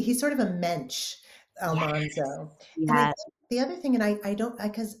think he's sort of a mensch, Yes. Almanzo. And I Yeah. think the other thing, and I don't,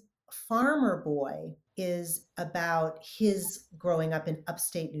 because Farmer Boy is about his growing up in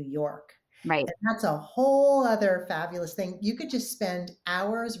upstate New York. Right. And that's a whole other fabulous thing. You could just spend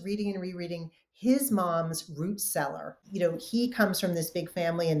hours reading and rereading his mom's root cellar. He comes from this big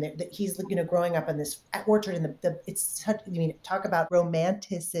family, and he's growing up in this orchard. And it's such, talk about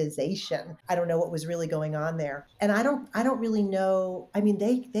romanticization. I don't know what was really going on there, and I don't really know. I mean,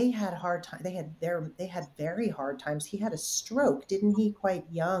 they had hard time. They had very hard times. He had a stroke, didn't he? Quite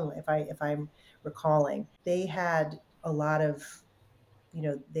young, if I'm recalling. They had a lot of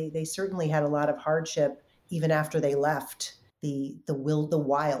they certainly had a lot of hardship even after they left the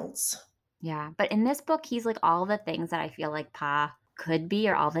wilds. Yeah. But in this book, he's like all the things that I feel like Pa could be,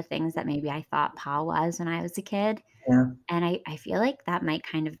 or all the things that maybe I thought Pa was when I was a kid. Yeah. And I feel like that might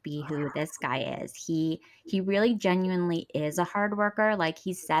kind of be who this guy is. He really genuinely is a hard worker. Like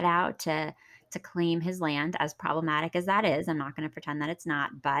he's set out to claim his land, as problematic as that is. I'm not going to pretend that it's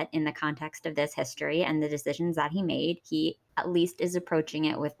not, but in the context of this history and the decisions that he made, he at least is approaching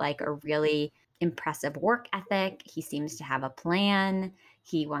it with like a really impressive work ethic. He seems to have a plan.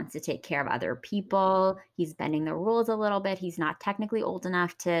 He wants to take care of other people. He's bending the rules a little bit. He's not technically old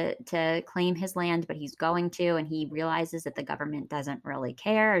enough to claim his land, but he's going to, and he realizes that the government doesn't really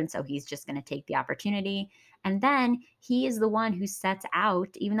care, and so he's just going to take the opportunity. And then he is the one who sets out,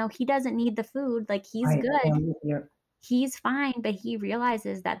 even though he doesn't need the food, like he's Right. good, Yeah. he's fine, but he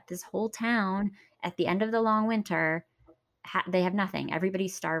realizes that this whole town at the end of the long winter they have nothing.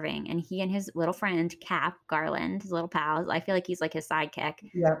 Everybody's starving. And he and his little friend, Cap Garland, his little pal, I feel like he's like his sidekick.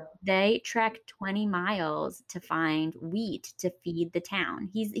 Yeah. They trek 20 miles to find wheat to feed the town.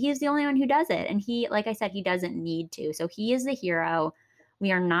 He's the only one who does it. And he, like I said, he doesn't need to. So he is the hero.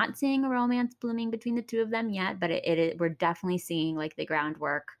 We are not seeing a romance blooming between the two of them yet, but we're definitely seeing like the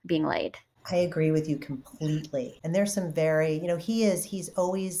groundwork being laid. I agree with you completely. And there's some very, he's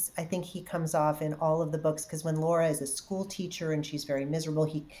always, I think he comes off in all of the books, because when Laura is a school teacher and she's very miserable,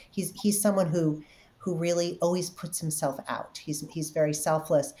 he's someone who really always puts himself out. He's very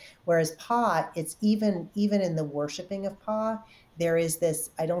selfless. Whereas Pa, it's even in the worshiping of Pa, there is this,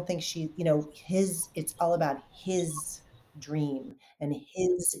 I don't think it's all about his dream and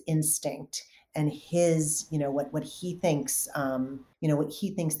his instinct and his, what he thinks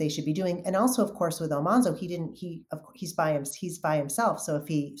they should be doing. And also, of course, with Almanzo, he's by himself. So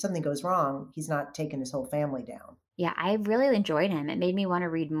if something goes wrong, he's not taking his whole family down. Yeah, I really enjoyed him. It made me want to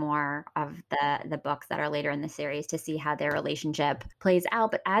read more of the books that are later in the series to see how their relationship plays out.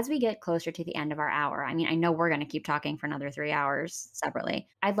 But as we get closer to the end of our hour, I mean, I know we're going to keep talking for another 3 hours separately.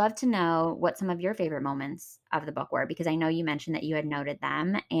 I'd love to know what some of your favorite moments of the book were, because I know you mentioned that you had noted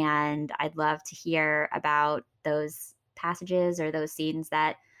them, and I'd love to hear about those passages or those scenes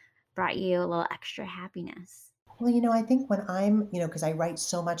that brought you a little extra happiness. Well, I think when because I write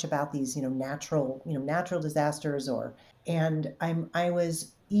so much about these, natural disasters, and I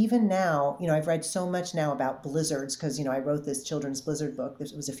was even now, I've read so much now about blizzards because, I wrote this children's blizzard book.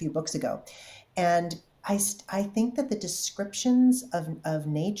 This was a few books ago. And I think that the descriptions of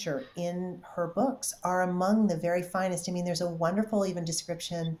nature in her books are among the very finest. I mean, there's a wonderful even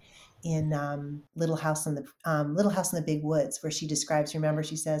description in Little House in the Big Woods, where she describes. Remember,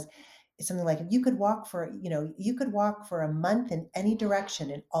 she says it's something like, you could walk for you could walk for a month in any direction,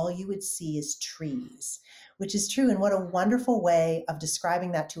 and all you would see is trees, which is true. And what a wonderful way of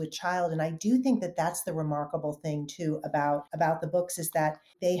describing that to a child. And I do think that that's the remarkable thing too about the books, is that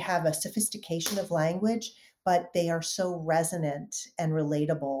they have a sophistication of language, but they are so resonant and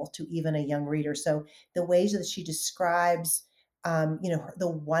relatable to even a young reader. So the ways that she describes,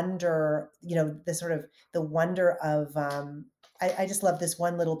 the wonder, the sort of the wonder of, I just love this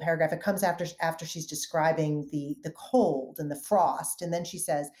one little paragraph. It comes after she's describing the cold and the frost, and then she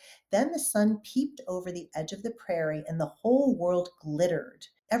says, "Then the sun peeped over the edge of the prairie, and the whole world glittered.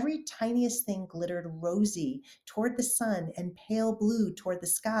 Every tiniest thing glittered rosy toward the sun and pale blue toward the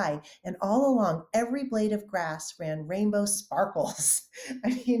sky, and all along every blade of grass ran rainbow sparkles."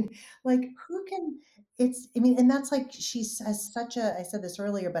 I mean, like, who can? And that's like, she has such a. I said this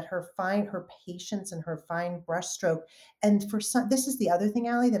earlier, but her patience and her fine brushstroke, and for some, this is the other thing,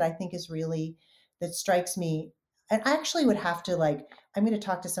 Allie, that I think is really, that strikes me. And I actually would have to, like, I'm going to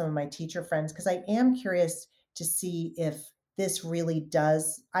talk to some of my teacher friends, because I am curious to see if this really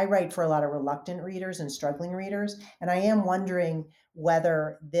does. I write for a lot of reluctant readers and struggling readers, and I am wondering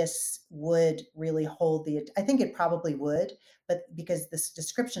whether this would really hold the. I think it probably would, but because the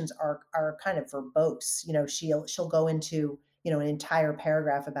descriptions are kind of verbose, she'll go into an entire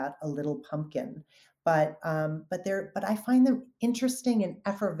paragraph about a little pumpkin, but I find them interesting and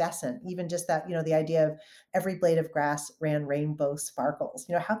effervescent. Even just that, the idea of every blade of grass ran rainbow sparkles.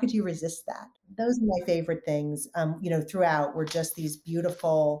 How could you resist that? Those are my favorite things. Throughout were just these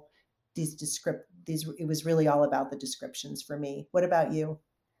beautiful, these. It was really all about the descriptions for me. What about you?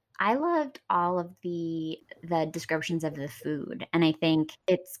 I loved all of the descriptions of the food, and I think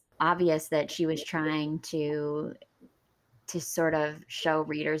it's obvious that she was trying to sort of show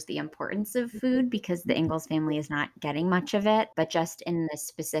readers the importance of food because the Ingalls family is not getting much of it, but just in the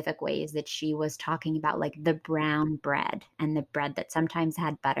specific ways that she was talking about, like the brown bread and the bread that sometimes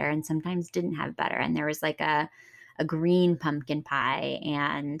had butter and sometimes didn't have butter. And there was like a green pumpkin pie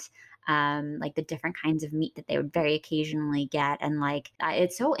and like the different kinds of meat that they would very occasionally get. And like,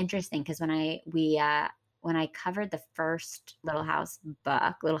 it's so interesting because when I covered the first Little House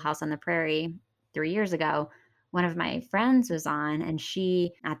book, Little House on the Prairie, 3 years ago, one of my friends was on, and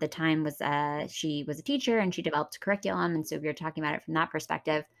she at the time she was a teacher and she developed a curriculum, and so we were talking about it from that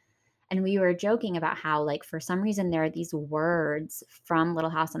perspective, and we were joking about how, like, for some reason there are these words from Little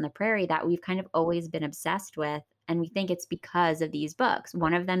House on the Prairie that we've kind of always been obsessed with, and we think it's because of these books,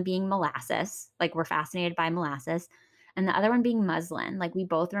 one of them being molasses, like we're fascinated by molasses, and the other one being muslin. Like, we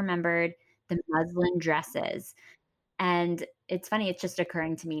both remembered the muslin dresses, and it's funny, it's just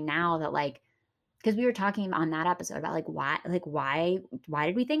occurring to me now that, like, because we were talking on that episode about, why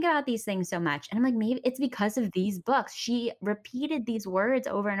did we think about these things so much? And I'm like, maybe it's because of these books. She repeated these words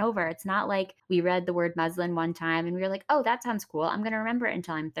over and over. It's not like we read the word muslin one time and we were like, oh, that sounds cool, I'm going to remember it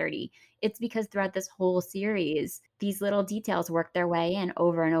until I'm 30. It's because throughout this whole series, these little details work their way in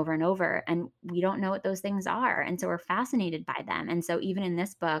over and over and over, and we don't know what those things are, and so we're fascinated by them. And so even in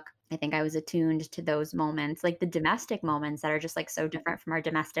this book, I think I was attuned to those moments, like the domestic moments that are just like so different from our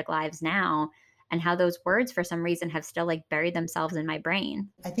domestic lives now, and how those words for some reason have still like buried themselves in my brain.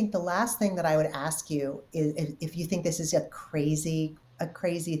 I think the last thing that I would ask you is, if you think this is a crazy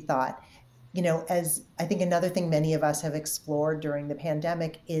thought. As I think another thing many of us have explored during the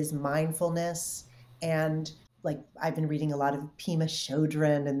pandemic is mindfulness. And, like, I've been reading a lot of Pema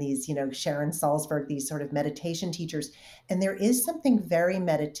Chodron and these, Sharon Salzberg, these sort of meditation teachers. And there is something very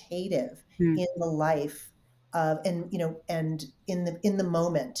meditative Mm, in the life of, and in the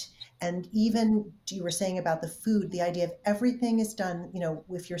moment. And even you were saying about the food, the idea of everything is done,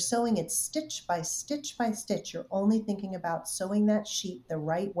 if you're sewing it stitch by stitch by stitch, you're only thinking about sewing that sheet the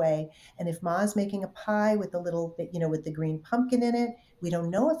right way. And if Ma's making a pie with a little bit, with the green pumpkin in it, we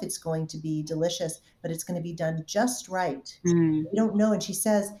don't know if it's going to be delicious, but it's going to be done just right. mm. We don't know. And she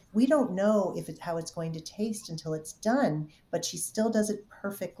says, we don't know if it's how it's going to taste until it's done, but she still does it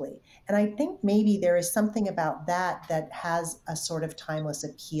perfectly. And I think maybe there is something about that that has a sort of timeless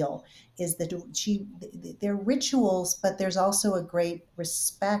appeal, is that they're rituals, but there's also a great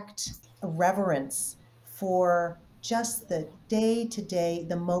respect, a reverence for just the day to day,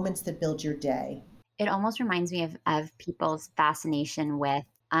 the moments that build your day. It almost reminds me of people's fascination with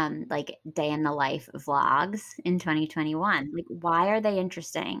like day in the life vlogs in 2021. Like, why are they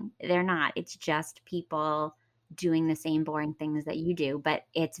interesting? They're not. It's just people doing the same boring things that you do, but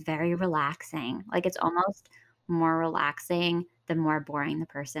it's very relaxing. Like, it's almost more relaxing the more boring the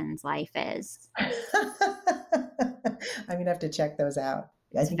person's life is. I'm gonna have to check those out.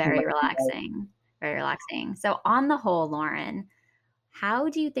 I It's think you might very be right. relaxing, very relaxing. So on the whole, Lauren, how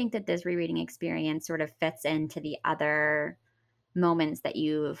do you think that this rereading experience sort of fits into the other moments that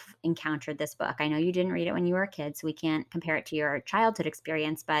you've encountered this book? I know you didn't read it when you were a kid, so we can't compare it to your childhood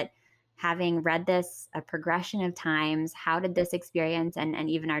experience, but having read this a progression of times, how did this experience and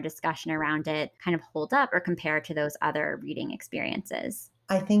even our discussion around it kind of hold up or compare to those other reading experiences?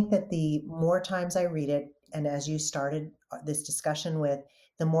 I think that the more times I read it, and as you started this discussion with,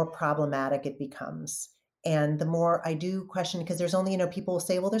 the more problematic it becomes. And the more I do question, because there's only, people will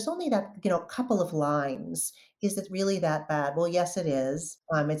say, well, there's only that, couple of lines. Is it really that bad? Well, yes, it is.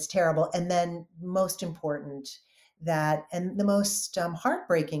 It's terrible. And then, most important, and the most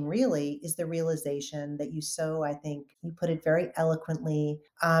heartbreaking really is the realization that I think you put it very eloquently,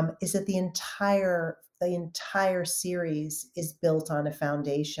 is that the entire series is built on a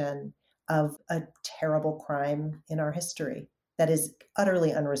foundation of a terrible crime in our history that is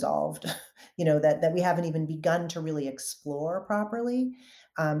utterly unresolved, that we haven't even begun to really explore properly,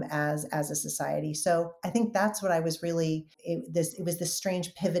 as a society. So I think that's what I was really, it was this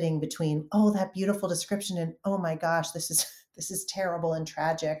strange pivoting between, oh, that beautiful description, and oh my gosh, this is terrible and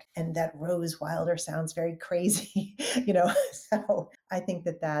tragic, and that Rose Wilder sounds very crazy, So I think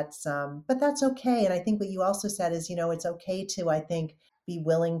but that's okay. And I think what you also said is, it's okay to, I think, be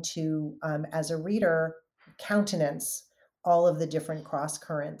willing to, as a reader, countenance all of the different cross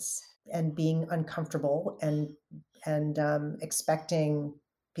currents, and being uncomfortable, and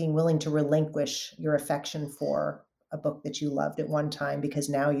being willing to relinquish your affection for a book that you loved at one time, because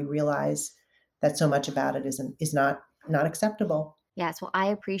now you realize that so much about it is not acceptable. Yes, well, I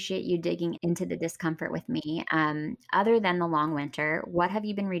appreciate you digging into the discomfort with me. Other than The Long Winter, what have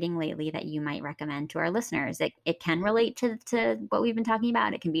you been reading lately that you might recommend to our listeners? It can relate to what we've been talking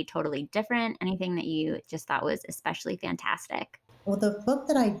about. It can be totally different. Anything that you just thought was especially fantastic. Well, the book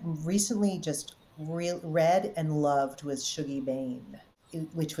that I recently just read and loved was Shuggie Bain,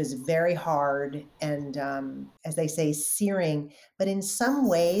 which was very hard and, as they say, searing. But in some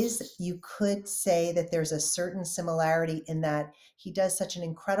ways, you could say that there's a certain similarity in that he does such an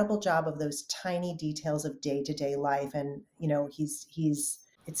incredible job of those tiny details of day to day life. And,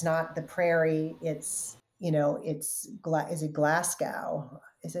 it's not the prairie, is it Glasgow?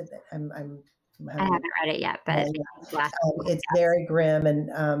 Is it, I'm I having, haven't read it yet, yeah, but Glass. it's very grim,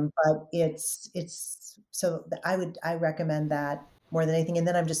 and but it's so I recommend that more than anything. And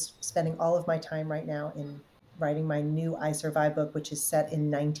then I'm just spending all of my time right now in writing my new I Survive book, which is set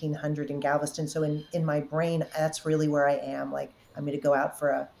in 1900 in Galveston. So in my brain, that's really where I am. Like, I'm going to go out for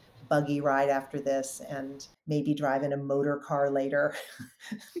a buggy ride after this, and maybe drive in a motor car later.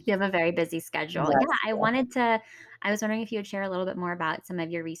 You have a very busy schedule. Yeah, Yes. I was wondering if you would share a little bit more about some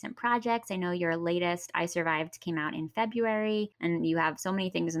of your recent projects. I know your latest, I Survived, came out in February, and you have so many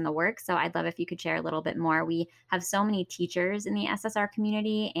things in the works. So I'd love if you could share a little bit more. We have so many teachers in the SSR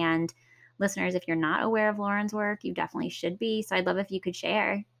community, and listeners, if you're not aware of Lauren's work, you definitely should be. So I'd love if you could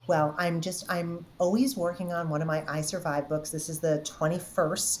share. Well, I'm always working on one of my I Survive books. This is the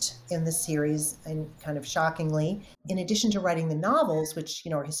 21st in the series, and kind of shockingly, in addition to writing the novels, which,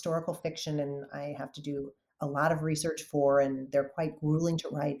 are historical fiction, and I have to do a lot of research for, and they're quite grueling to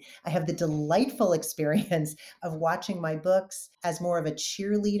write. I have the delightful experience of watching my books as more of a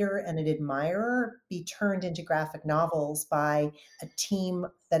cheerleader and an admirer be turned into graphic novels by a team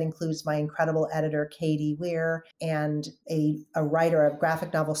that includes my incredible editor, Katie Weir, and a writer, a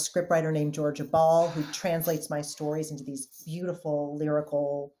graphic novel scriptwriter named Georgia Ball, who translates my stories into these beautiful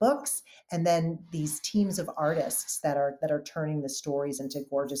lyrical books. And then these teams of artists that are turning the stories into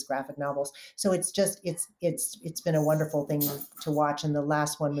gorgeous graphic novels. So it's been a wonderful thing to watch. And the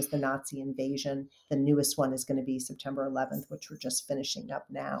last one was the Nazi invasion. The newest one is going to be September 11th, which we're just finishing up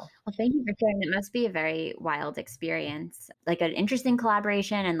now. Well, thank you for sharing. It must be a very wild experience, like an interesting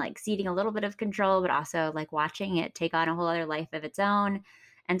collaboration and like ceding a little bit of control, but also like watching it take on a whole other life of its own.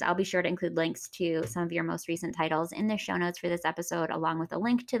 And I'll be sure to include links to some of your most recent titles in the show notes for this episode, along with a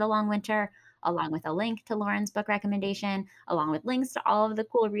link to The Long Winter, along with a link to Lauren's book recommendation, along with links to all of the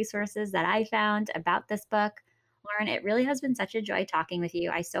cool resources that I found about this book. Lauren, it really has been such a joy talking with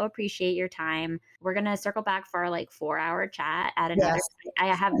you. I so appreciate your time. We're going to circle back for our like 4 hour chat at another. Yes.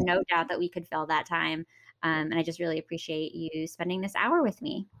 I have no doubt that we could fill that time. And I just really appreciate you spending this hour with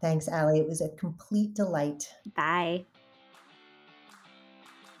me. Thanks, Allie. It was a complete delight. Bye.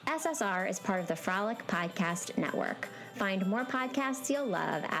 SSR is part of the Frolic Podcast Network. Find more podcasts you'll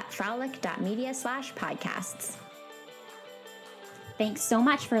love at frolic.media/podcasts. Thanks so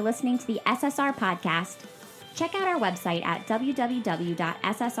much for listening to the SSR Podcast. Check out our website at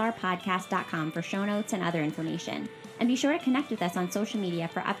www.ssrpodcast.com for show notes and other information. And be sure to connect with us on social media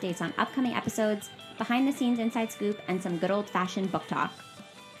for updates on upcoming episodes, behind-the-scenes inside scoop, and some good old-fashioned book talk.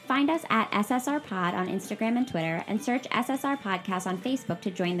 Find us at SSR Pod on Instagram and Twitter, and search SSR Podcast on Facebook to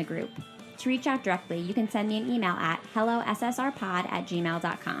join the group. To reach out directly, you can send me an email at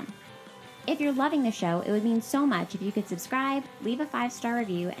hellossrpod@gmail.com. If you're loving the show, it would mean so much if you could subscribe, leave a 5-star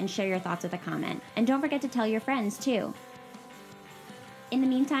review, and share your thoughts with a comment. And don't forget to tell your friends, too. In the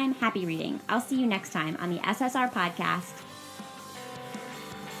meantime, happy reading. I'll see you next time on the SSR Podcast.